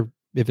wonder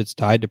if it's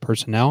tied to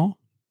personnel.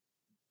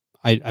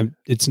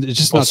 It's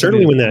just not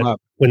certainly when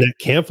that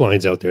camp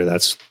line's out there.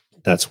 That's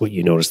what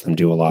you notice them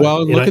do a lot.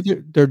 Well, look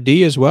at their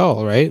D as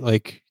well, right?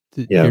 Like.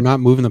 You're not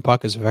moving the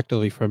puck as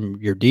effectively from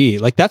your D.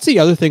 Like that's the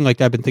other thing.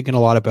 Like I've been thinking a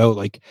lot about.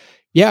 Like,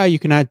 yeah, you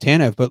can add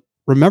Tanev, but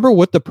remember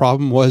what the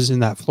problem was in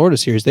that Florida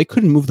series? They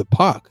couldn't move the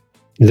puck.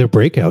 Their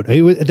breakout,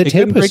 the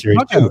Tampa series.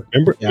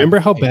 Remember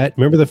how bad?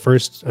 Remember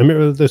I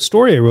remember the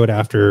story I wrote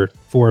after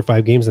 4 or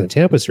 5 games in the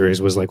Tampa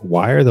series was like,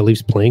 why are the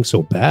Leafs playing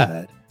so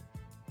bad?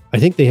 I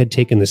think they had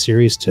taken the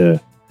series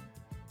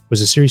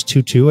was the series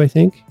 2-2, I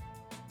think.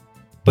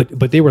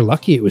 But they were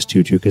lucky it was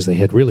 2-2 because they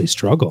had really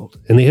struggled.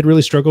 And they had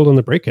really struggled on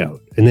the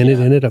breakout. And then it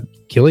ended up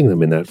killing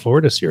them in that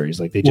Florida series.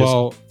 Like they just...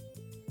 Well,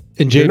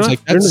 and James,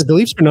 the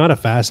Leafs are not a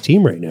fast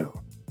team right now.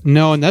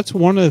 No, and that's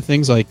one of the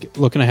things, like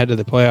looking ahead to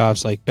the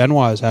playoffs, like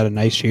Benoit has had a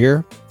nice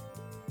year.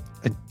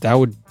 That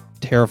would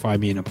terrify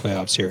me in a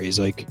playoff series.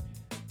 Like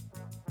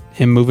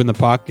him moving the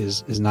puck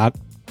is not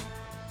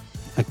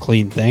a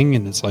clean thing.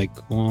 And it's like,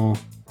 well,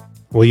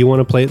 Well, you want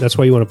to play. That's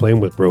why you want to play him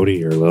with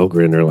Brody or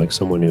Lilgren or like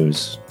someone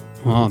who's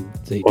on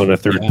a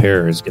third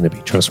pair is going to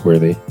be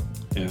trustworthy.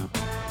 Yeah.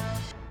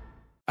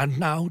 And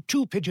now,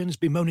 two pigeons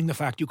bemoaning the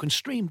fact you can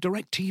stream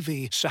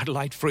DirecTV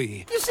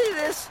satellite-free. You see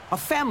this? A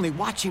family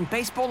watching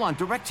baseball on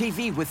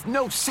DirecTV with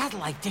no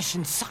satellite dish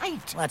in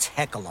sight. Let's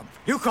heckle them.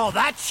 You call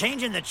that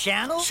changing the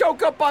channel?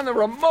 Choke up on the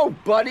remote,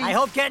 buddy. I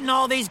hope getting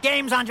all these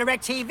games on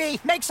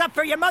DirecTV makes up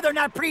for your mother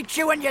not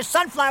pre-chewing your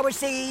sunflower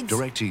seeds.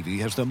 DirecTV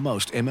has the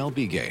most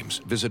MLB games.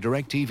 Visit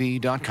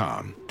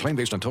DirecTV.com. Claim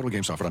based on total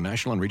games offered on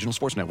national and regional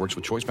sports networks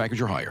with choice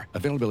package or higher.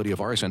 Availability of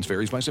RSNs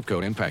varies by zip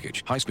code and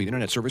package. High-speed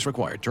internet service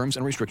required. Terms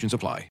and restrictions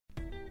apply.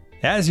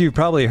 As you've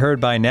probably heard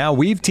by now,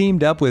 we've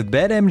teamed up with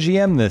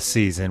BetMGM this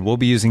season. We'll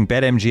be using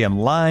BetMGM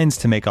lines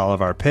to make all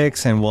of our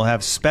picks, and we'll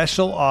have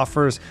special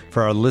offers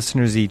for our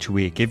listeners each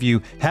week. If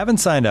you haven't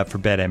signed up for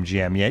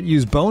BetMGM yet,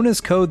 use bonus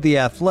code The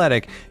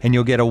Athletic, and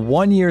you'll get a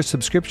 1-year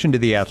subscription to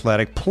The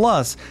Athletic,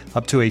 plus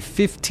up to a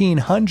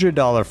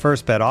 $1,500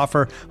 first bet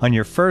offer on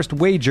your first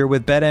wager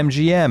with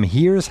BetMGM.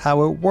 Here's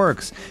how it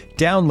works.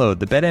 Download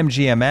the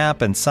BetMGM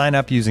app and sign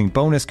up using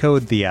bonus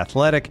code The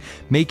Athletic.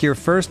 Make your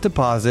first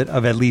deposit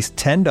of at least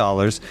 $10.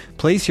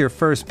 Place your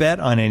first bet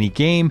on any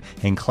game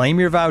and claim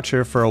your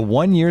voucher for a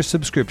 1-year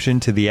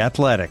subscription to The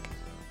Athletic.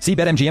 See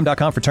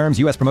BetMGM.com for terms.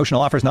 U.S.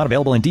 promotional offers not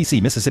available in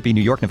D.C., Mississippi,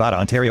 New York, Nevada,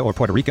 Ontario, or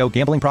Puerto Rico.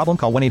 Gambling problem?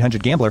 Call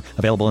 1-800-GAMBLER.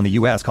 Available in the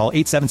U.S. Call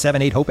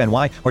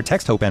 877-8-HOPE-NY or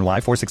text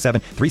HOPE-NY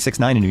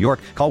 467-369 in New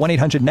York. Call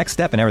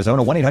 1-800-NEXT-STEP in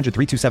Arizona.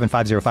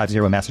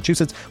 1-800-327-5050 in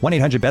Massachusetts.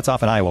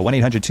 1-800-BETS-OFF in Iowa.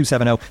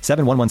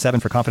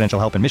 1-800-270-7117 for confidential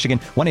help in Michigan.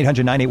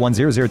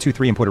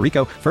 1-800-981-0023 in Puerto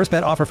Rico. First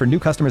bet offer for new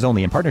customers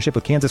only in partnership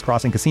with Kansas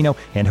Crossing Casino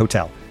and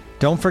Hotel.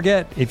 Don't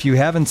forget, if you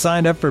haven't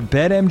signed up for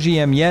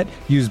BetMGM yet,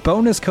 use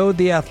bonus code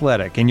The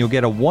Athletic, and you'll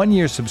get a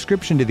 1-year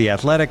subscription to The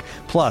Athletic,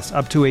 plus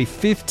up to a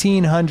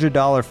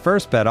 $1,500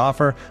 first bet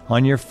offer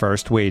on your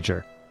first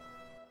wager.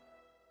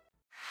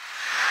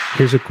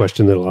 Here's a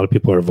question that a lot of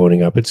people are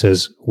voting up. It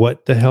says,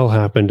 what the hell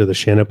happened to the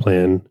Shanna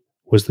plan?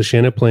 Was the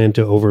Shanna plan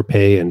to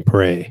overpay and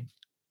pray?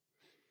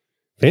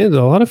 Fans,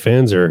 a lot of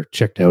fans are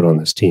checked out on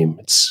this team.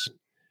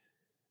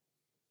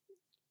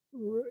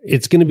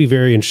 It's going to be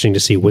very interesting to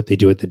see what they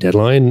do at the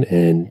deadline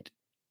and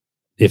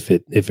if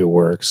it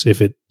works,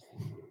 if it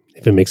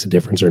makes a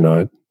difference or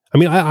not. I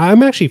mean,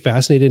 I'm actually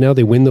fascinated now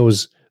they win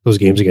those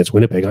games against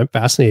Winnipeg. I'm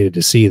fascinated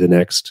to see the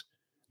next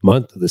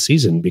month of the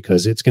season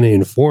because it's going to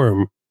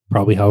inform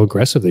probably how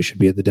aggressive they should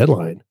be at the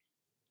deadline.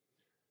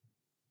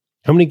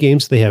 How many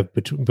games do they have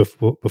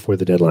before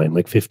the deadline?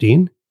 Like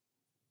 15?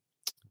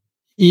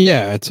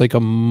 Yeah, it's like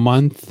a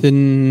month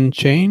and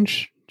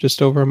change,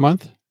 just over a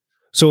month.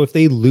 So if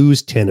they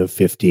lose 10 of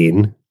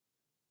 15,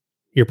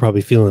 you're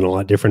probably feeling a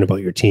lot different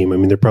about your team. I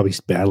mean, they're probably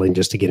battling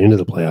just to get into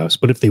the playoffs.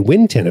 But if they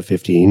win 10 of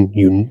 15,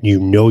 you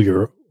know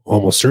you're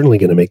almost certainly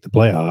going to make the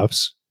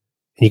playoffs.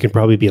 And you can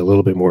probably be a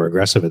little bit more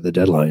aggressive at the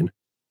deadline.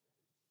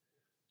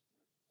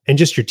 And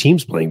just your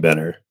team's playing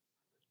better.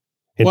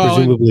 And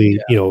presumably,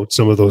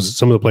 some of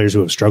the players who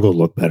have struggled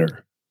look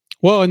better.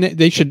 Well, and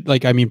they should,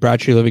 Brad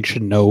Treliving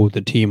should know the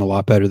team a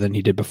lot better than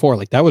he did before.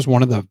 Like, that was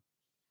one of the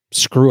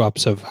screw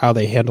ups of how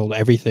they handled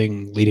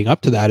everything leading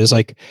up to that is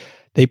like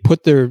they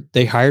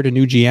hired a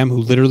new GM who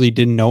literally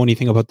didn't know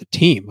anything about the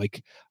team.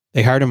 Like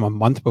they hired him a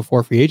month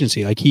before free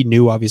agency. Like he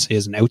knew obviously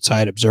as an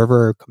outside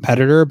observer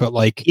competitor, but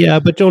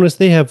but Jonas,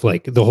 they have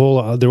the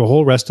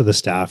whole rest of the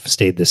staff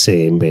stayed the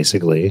same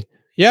basically.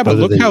 Yeah, but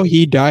look how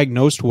he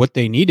diagnosed what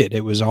they needed.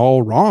 It was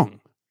all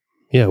wrong.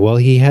 Yeah, well,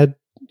 he had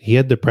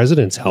the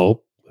president's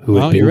help who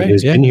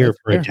has been here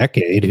for a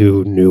decade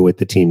who knew what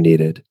the team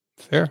needed.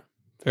 Fair.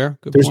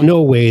 Good There's point.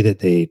 no way that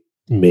they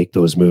make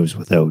those moves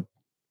without.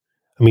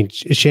 I mean,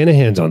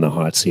 Shanahan's on the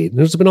hot seat.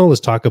 There's been all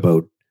this talk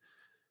about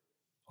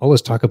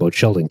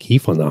Sheldon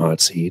Keefe on the hot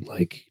seat.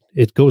 Like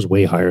it goes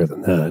way higher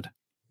than that.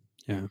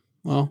 Yeah.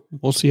 Well,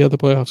 we'll see how the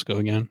playoffs go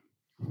again.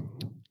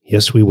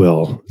 Yes, we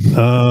will.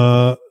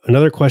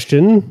 Another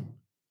question: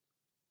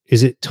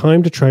 is it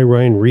time to try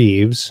Ryan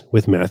Reeves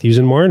with Matthews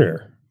and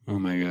Marner? Oh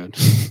my God.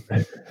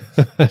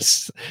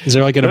 Is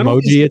there like an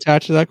emoji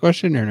attached to that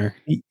question or?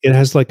 It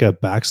has like a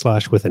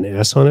backslash with an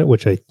S on it,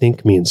 which I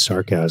think means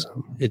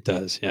sarcasm. It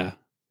does. Yeah.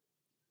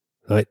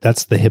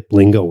 That's the hip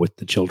lingo with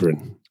the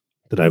children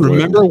that I've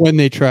remember learned. when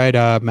they tried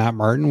Matt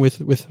Martin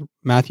with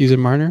Matthews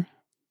and Marner?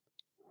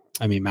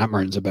 I mean, Matt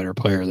Martin's a better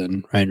player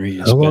than Ryan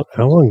Reeves.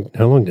 How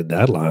long did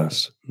that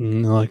last?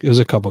 It was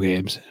a couple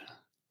games.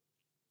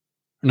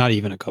 Not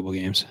even a couple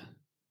games.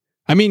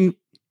 I mean,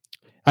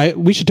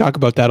 we should talk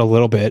about that a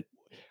little bit.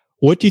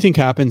 What do you think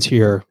happens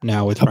here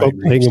now with Ryan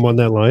Reeves? Playing him on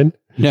that line?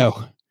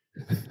 No.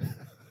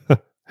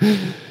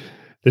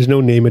 There's no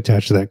name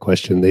attached to that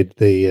question. They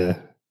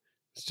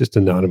it's just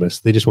anonymous.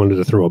 They just wanted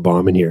to throw a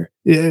bomb in here.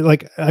 Yeah,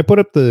 like I put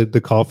up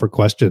the call for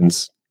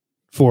questions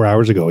 4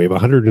 hours ago. We have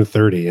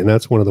 130, and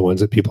that's one of the ones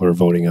that people are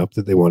voting up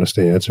that they want us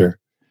to answer.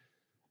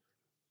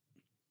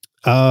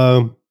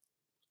 I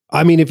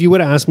mean, if you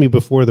would have asked me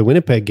before the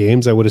Winnipeg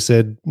games, I would have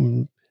said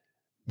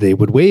they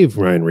would waive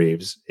Ryan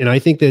Reeves. And I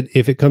think that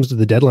if it comes to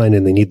the deadline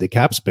and they need the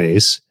cap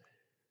space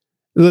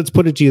let's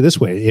put it to you this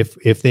way: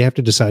 if they have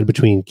to decide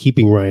between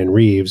keeping Ryan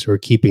Reeves or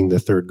keeping the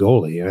third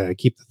goalie, I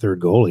keep the third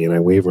goalie and I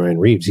waive Ryan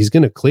Reeves. He's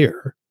going to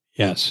clear.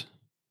 Yes.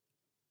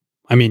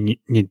 I mean,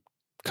 you'd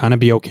kind of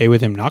be okay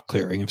with him not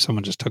clearing if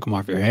someone just took him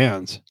off your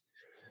hands.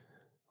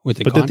 But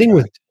the thing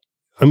with,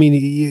 I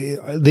mean,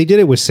 they did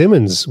it with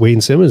Simmons, Wayne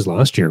Simmons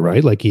last year,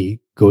 right? Like he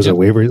goes on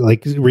waiver.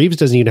 Like Reeves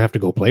doesn't even have to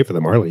go play for the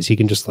Marlies. He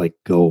can just like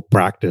go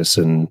practice,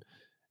 and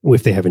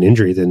if they have an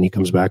injury, then he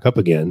comes back up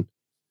again.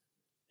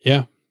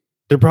 Yeah,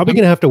 they're probably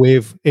going to have to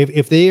waive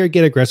if they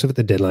get aggressive at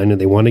the deadline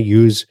and they want to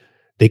use.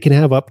 They can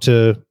have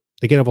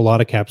a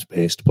lot of cap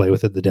space to play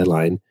with at the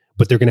deadline,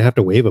 but they're going to have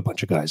to waive a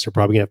bunch of guys. They're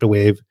probably going to have to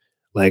waive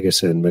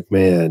Lagesson,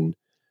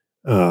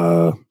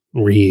 McMahon,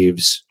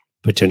 Reeves,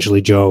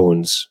 potentially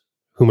Jones.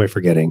 Who am I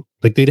forgetting?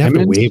 Like they'd have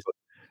Timmins?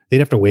 They'd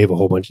have to waive a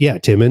whole bunch. Yeah,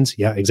 Timmins.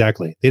 Yeah,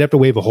 exactly. They'd have to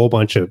waive a whole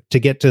bunch to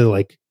get to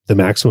like the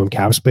maximum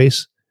cap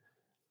space.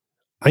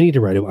 I need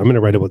to write it. I'm going to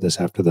write about this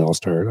after the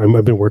All-Star.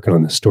 I've been working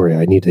on this story.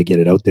 I need to get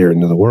it out there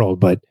into the world,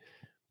 but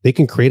they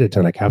can create a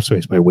ton of cap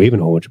space by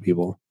waiving a whole bunch of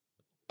people.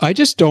 I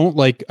just don't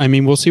like, I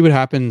mean, we'll see what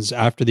happens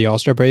after the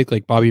All-Star break.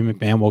 Like Bobby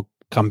McMahon will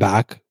come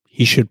back.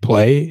 He should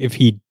play. If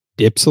he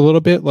dips a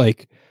little bit,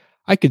 like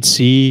I could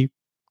see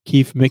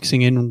Keefe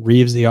mixing in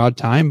Reeves the odd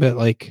time, but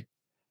like,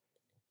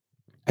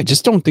 I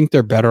just don't think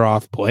they're better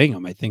off playing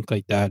him. I think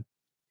like that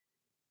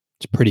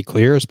it's pretty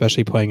clear,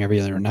 especially playing every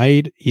other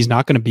night. He's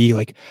not going to be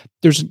like,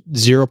 there's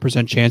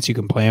 0% chance you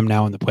can play him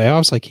now in the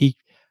playoffs. Like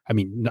I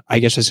mean, I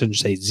guess I shouldn't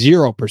say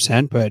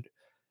 0%, but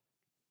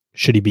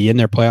should he be in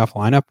their playoff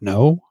lineup?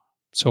 No.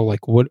 So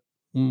like where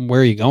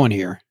are you going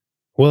here?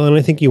 Well, and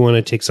I think you want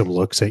to take some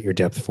looks at your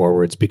depth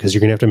forwards because you're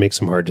going to have to make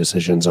some hard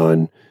decisions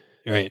on.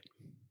 Right.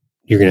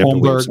 You're going to have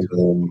Holmberg, to waive some of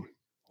them.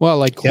 Well,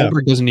 like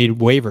Holmberg doesn't need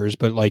waivers,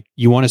 but like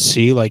you want to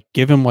see, like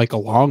give him like a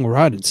long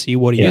run and see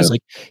what he is.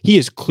 Like he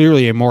is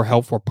clearly a more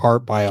helpful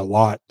part by a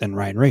lot than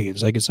Ryan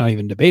Reeves. Like it's not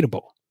even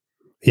debatable.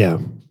 Yeah.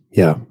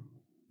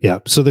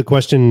 So the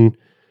question,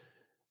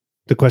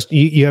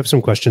 you have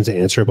some questions to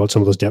answer about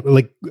some of those depth.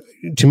 Like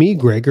to me,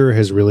 Gregor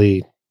has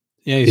really,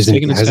 he's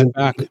taking a step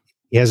back.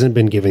 He hasn't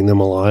been giving them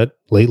a lot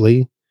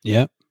lately.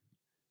 Yeah.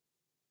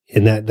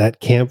 And that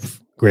Camp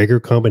Gregor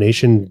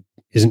combination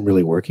isn't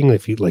really working.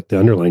 If you like the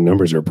underlying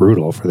numbers are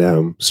brutal for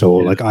them. So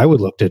like I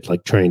would look to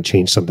like try and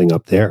change something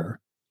up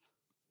there.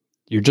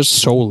 You're just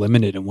so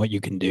limited in what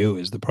you can do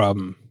is the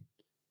problem.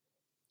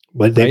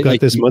 But they've got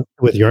this month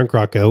with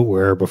Yarncroc out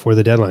where before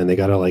the deadline, they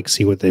got to like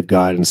see what they've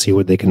got and see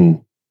what they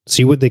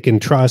can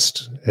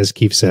trust, as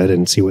Keefe said,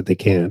 and see what they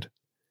can't.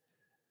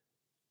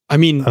 I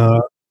mean,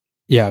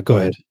 yeah, go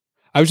ahead.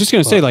 I was just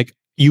going to say like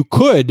you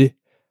could,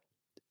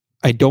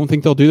 I don't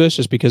think they'll do this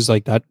just because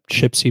like that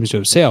ship seems to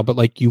have sailed, but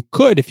like you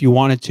could, if you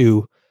wanted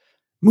to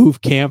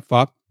move Camp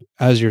up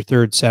as your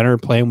third center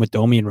playing with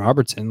Domi and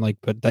Robertson, like,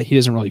 but that he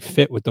doesn't really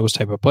fit with those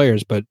type of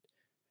players, but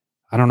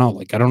I don't know.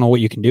 Like, I don't know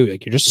what you can do.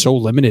 Like, you're just so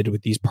limited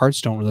with these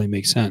parts don't really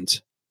make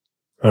sense.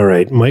 All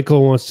right.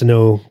 Michael wants to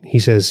know, he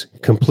says,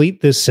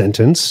 complete this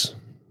sentence.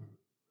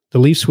 The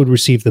Leafs would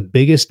receive the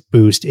biggest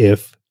boost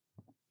if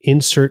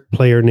insert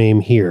player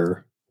name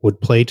here would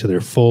play to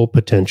their full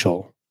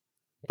potential.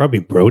 Probably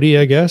Brody,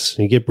 I guess.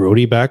 You get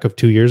Brody back of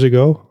 2 years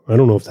ago. I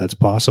don't know if that's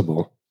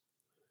possible.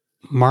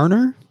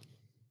 Marner?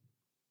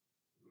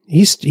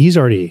 He's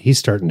starting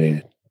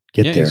to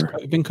get there.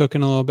 He's been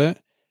cooking a little bit.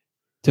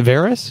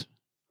 Tavares?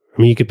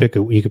 I mean, you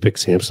could pick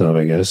Samsonov,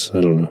 I guess. I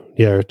don't know.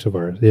 Yeah, or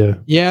Tavares. Yeah.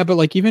 Yeah, but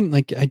like even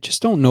like I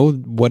just don't know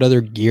what other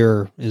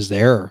gear is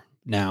there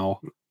now.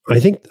 I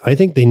think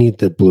they need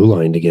the blue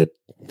line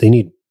they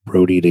need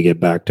Brody to get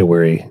back to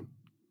where he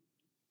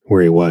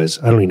was.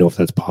 I don't even know if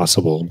that's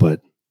possible,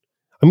 but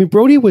I mean,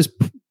 Brody was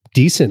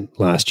decent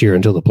last year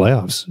until the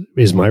playoffs,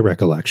 is my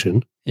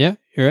recollection. Yeah,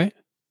 you're right.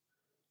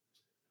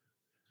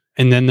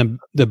 And then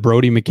the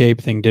Brody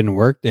McCabe thing didn't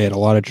work. They had a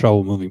lot of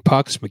trouble moving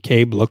pucks.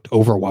 McCabe looked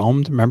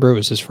overwhelmed. Remember, it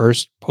was his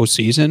first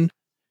postseason.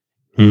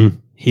 Mm-hmm.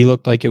 He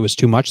looked like it was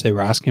too much. They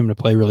were asking him to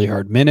play really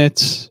hard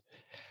minutes.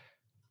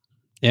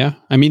 Yeah.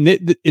 I mean,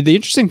 the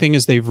interesting thing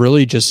is they've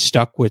really just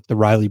stuck with the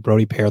Riley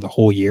Brody pair the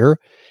whole year.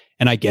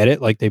 And I get it.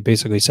 Like they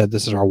basically said,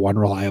 this is our one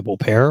reliable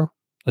pair.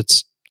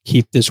 Let's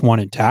keep this one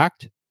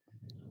intact.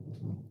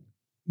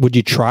 Would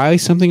you try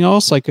something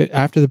else like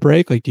after the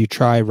break? Like, do you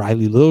try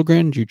Riley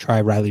Liljegren? Do you try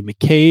Riley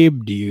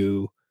McCabe? Do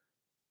you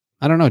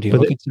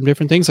look at some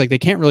different things? Like they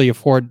can't really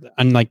afford,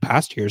 unlike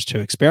past years, to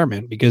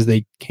experiment because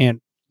they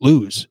can't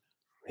lose.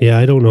 Yeah,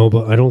 I don't know,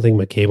 but I don't think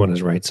McCabe on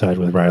his right side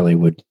with Riley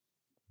would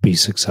be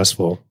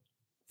successful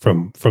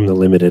from the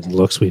limited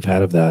looks we've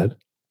had of that.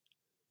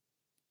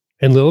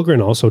 And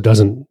Liljegren also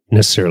doesn't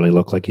necessarily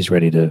look like he's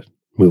ready to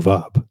move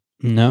up.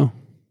 No.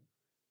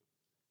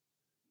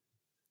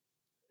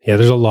 Yeah,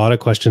 there's a lot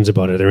of questions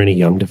about are there any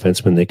young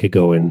defensemen they could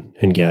go in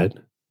and get.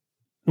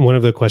 One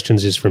of the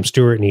questions is from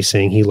Stuart, and he's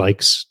saying he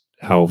likes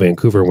how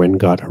Vancouver went and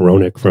got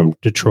Hronek from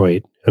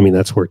Detroit. I mean,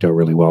 that's worked out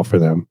really well for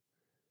them.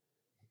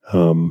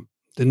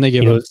 Didn't they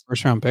give a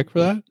first round pick for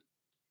that?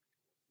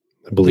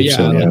 I believe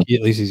so. Yeah. Like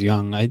at least he's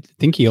young. I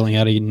think he only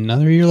had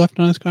another year left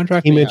on his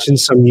contract. He mentioned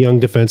some young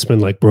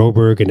defensemen like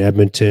Broberg and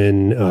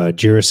Edmonton.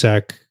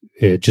 Jirasek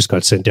just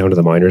got sent down to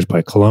the minors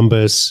by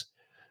Columbus.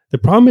 The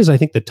problem is, I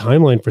think the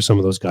timeline for some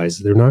of those guys,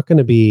 they're not going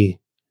to be.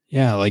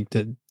 Yeah, like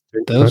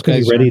those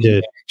guys ready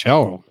to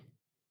NHL.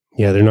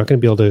 Yeah, they're not going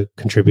to be able to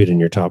contribute in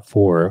your top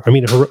four. I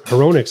mean,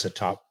 Hronik's a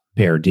top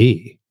pair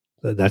D.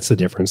 That's the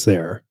difference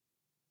there.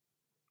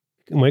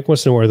 Mike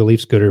wants to know, are the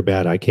Leafs good or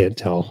bad? I can't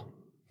tell.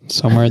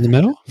 Somewhere in the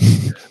middle.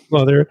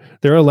 Well, they're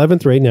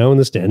 11th right now in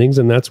the standings,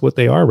 and that's what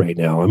they are right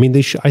now. I mean,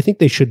 I think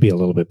they should be a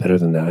little bit better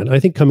than that. I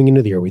think coming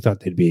into the year, we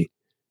thought they'd be,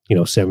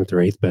 7th or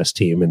 8th best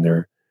team, and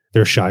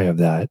they're shy of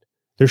that.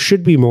 There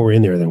should be more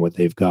in there than what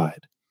they've got.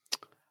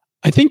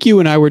 I think you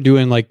and I were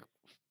doing like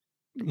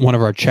one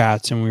of our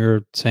chats, and we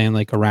were saying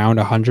like around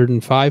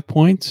 105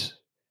 points,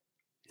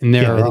 and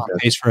they're on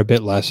pace for a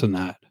bit less than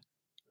that.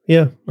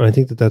 Yeah, I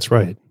think that's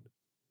right.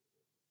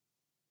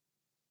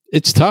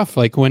 It's tough.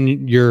 Like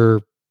when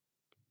your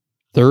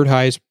second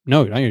highest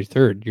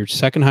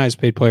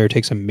paid player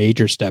takes a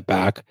major step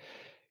back.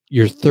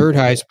 Your third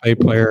highest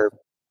paid player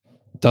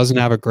doesn't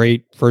have a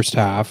great first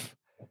half.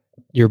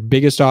 Your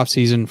biggest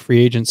offseason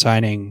free agent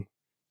signing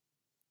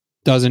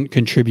doesn't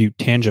contribute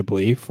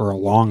tangibly for a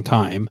long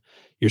time.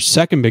 Your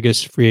second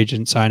biggest free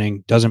agent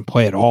signing doesn't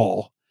play at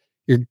all.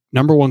 Your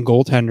number one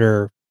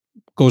goaltender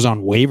goes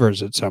on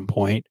waivers at some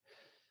point.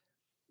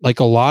 Like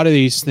a lot of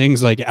these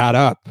things like add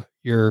up.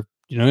 You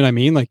know what I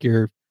mean? Like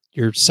your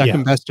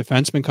second best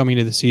defenseman coming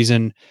into the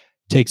season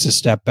takes a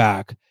step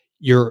back.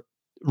 Your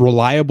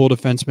reliable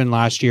defenseman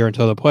last year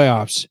until the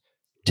playoffs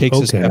takes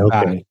a step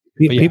back.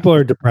 People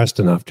are depressed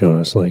enough,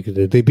 Jonas. Like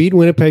they beat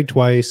Winnipeg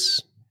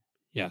twice.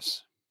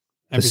 Yes.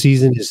 The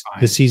season is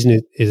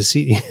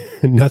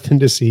nothing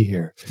to see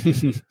here.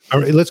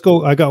 All right, let's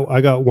go. I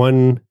got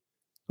one.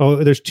 Oh,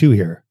 there's two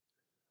here.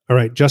 All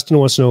right. Justin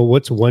wants to know,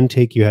 what's one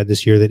take you had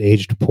this year that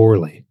aged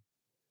poorly?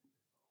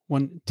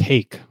 One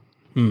take.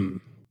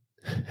 I'm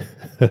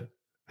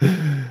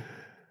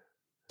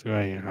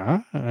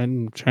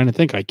trying to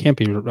think.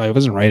 I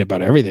wasn't right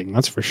about everything.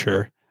 That's for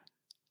sure.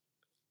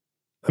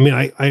 I mean,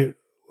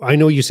 I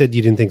know you said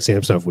you didn't think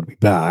Samsonov would be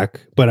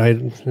back, but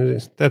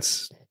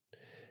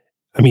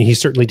he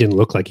certainly didn't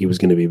look like he was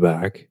going to be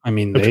back. I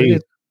mean, they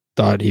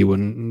thought he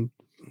wouldn't.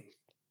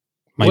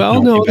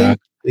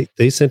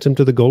 They sent him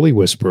to the goalie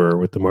whisperer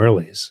with the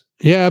Marlies.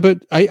 Yeah,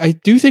 but I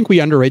do think we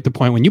underrate the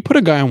point. When you put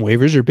a guy on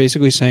waivers, you're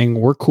basically saying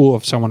we're cool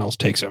if someone else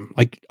takes him.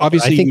 Like,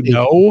 obviously,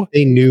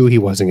 they knew he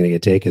wasn't going to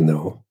get taken,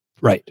 though.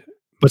 Right.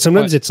 But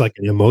sometimes it's like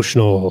an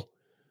emotional,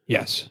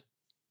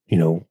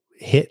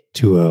 hit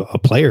to a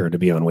player to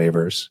be on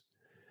waivers.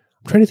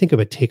 I'm trying to think of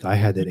a take I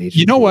had that age.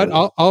 You know what?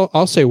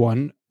 I'll say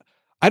one.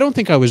 I don't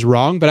think I was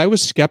wrong, but I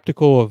was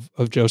skeptical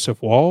of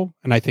Joseph Woll,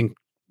 and I think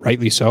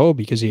rightly so,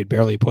 because he had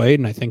barely played,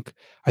 and I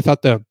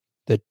thought the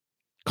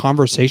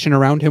conversation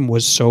around him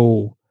was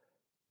so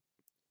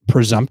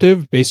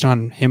presumptive based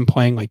on him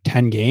playing like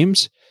 10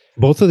 games.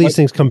 Both of these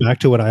things come back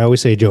to what I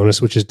always say,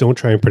 Jonas, which is don't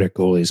try and predict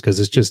goalies, because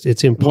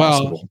it's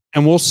impossible. Well,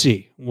 and we'll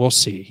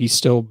see. He's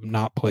still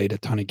not played a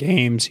ton of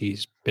games.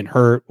 He's been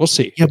hurt. We'll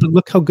see. Yeah, but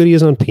look how good he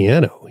is on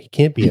piano. He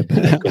can't be a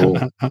bad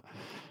goalie.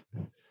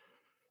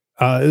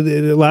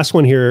 The last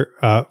one here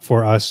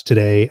for us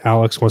today,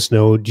 Alex wants to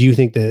know, do you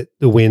think that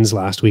the wins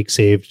last week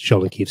saved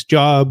Sheldon Keefe's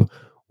job,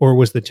 or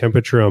was the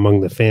temperature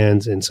among the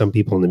fans and some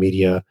people in the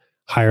media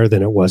higher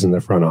than it was in the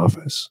front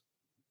office?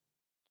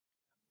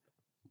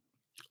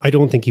 I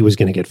don't think he was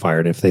going to get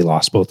fired if they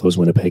lost both those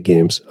Winnipeg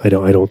games. I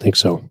don't think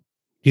so. Do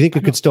you think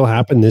it could still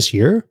happen this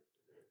year?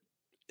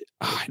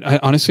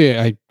 Honestly,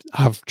 I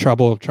have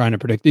trouble trying to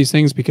predict these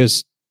things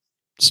because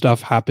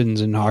stuff happens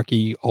in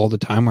hockey all the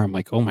time where I'm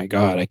like, oh my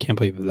God, I can't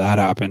believe that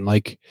happened.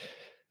 Like,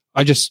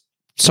 I just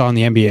saw in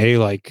the NBA,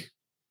 like,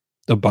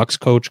 the Bucks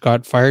coach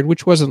got fired,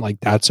 which wasn't like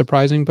that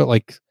surprising, but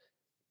like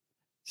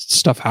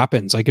stuff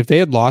happens. Like if they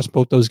had lost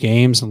both those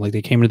games and like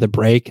they came to the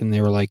break and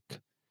they were like,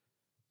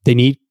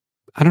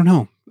 I don't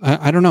know.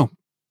 I don't know.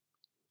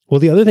 Well,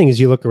 the other thing is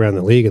you look around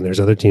the league and there's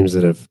other teams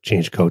that have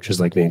changed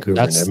coaches like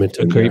Vancouver and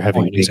Edmonton. They're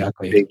having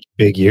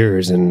big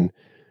years, and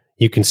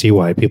you can see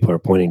why people are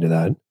pointing to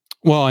that.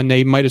 Well, and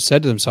they might have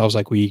said to themselves,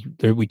 like, we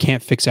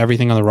can't fix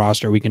everything on the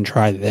roster. We can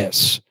try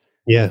this.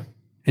 Yeah.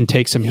 And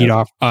take some heat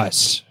off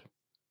us.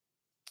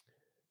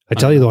 I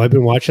tell you though, I've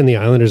been watching the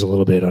Islanders a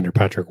little bit under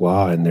Patrick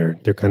Waugh, and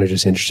they're kind of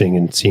just interesting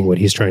in seeing what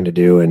he's trying to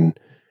do. And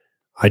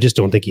I just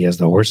don't think he has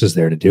the horses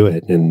there to do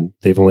it. And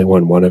they've only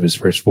won one of his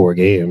first 4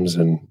 games,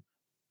 and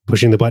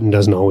pushing the button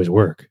doesn't always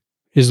work.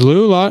 Is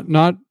Lou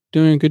not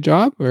doing a good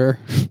job, or?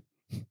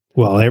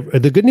 Well,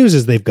 the good news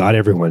is they've got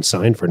everyone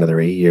signed for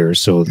another 8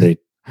 years. So they,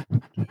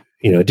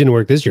 it didn't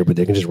work this year, but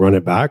they can just run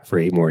it back for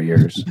 8 more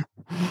years.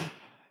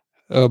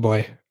 Oh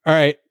boy. All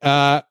right.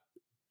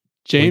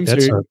 James.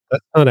 Wait,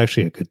 that's not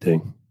actually a good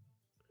thing.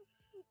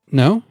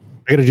 No,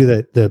 I got to do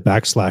the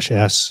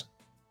 /S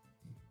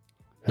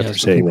after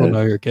saying that.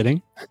 Know you're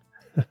kidding.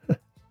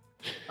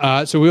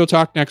 So we'll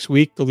talk next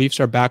week. The Leafs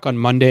are back on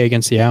Monday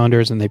against the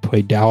Islanders, and they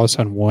play Dallas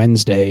on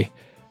Wednesday.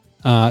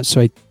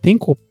 So I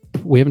think we'll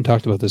we haven't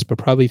talked about this, but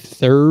probably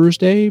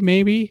Thursday,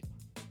 maybe.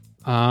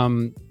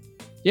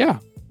 Yeah.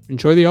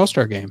 Enjoy the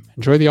All-Star game.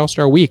 Enjoy the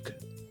All-Star week.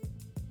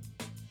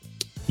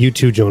 You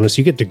too, Jonas.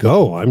 You get to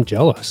go. I'm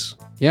jealous.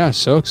 Yeah,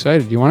 so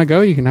excited. You want to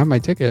go? You can have my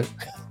ticket.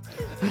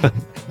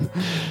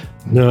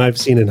 No, I've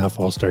seen enough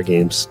All-Star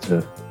games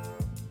to.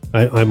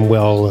 I'm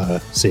well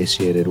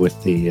satiated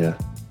with the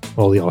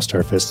all the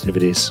All-Star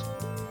festivities.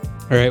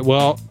 All right.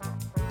 Well,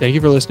 thank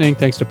you for listening.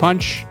 Thanks to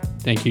Punch.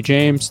 Thank you,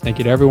 James. Thank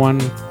you to everyone.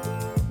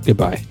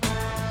 Goodbye.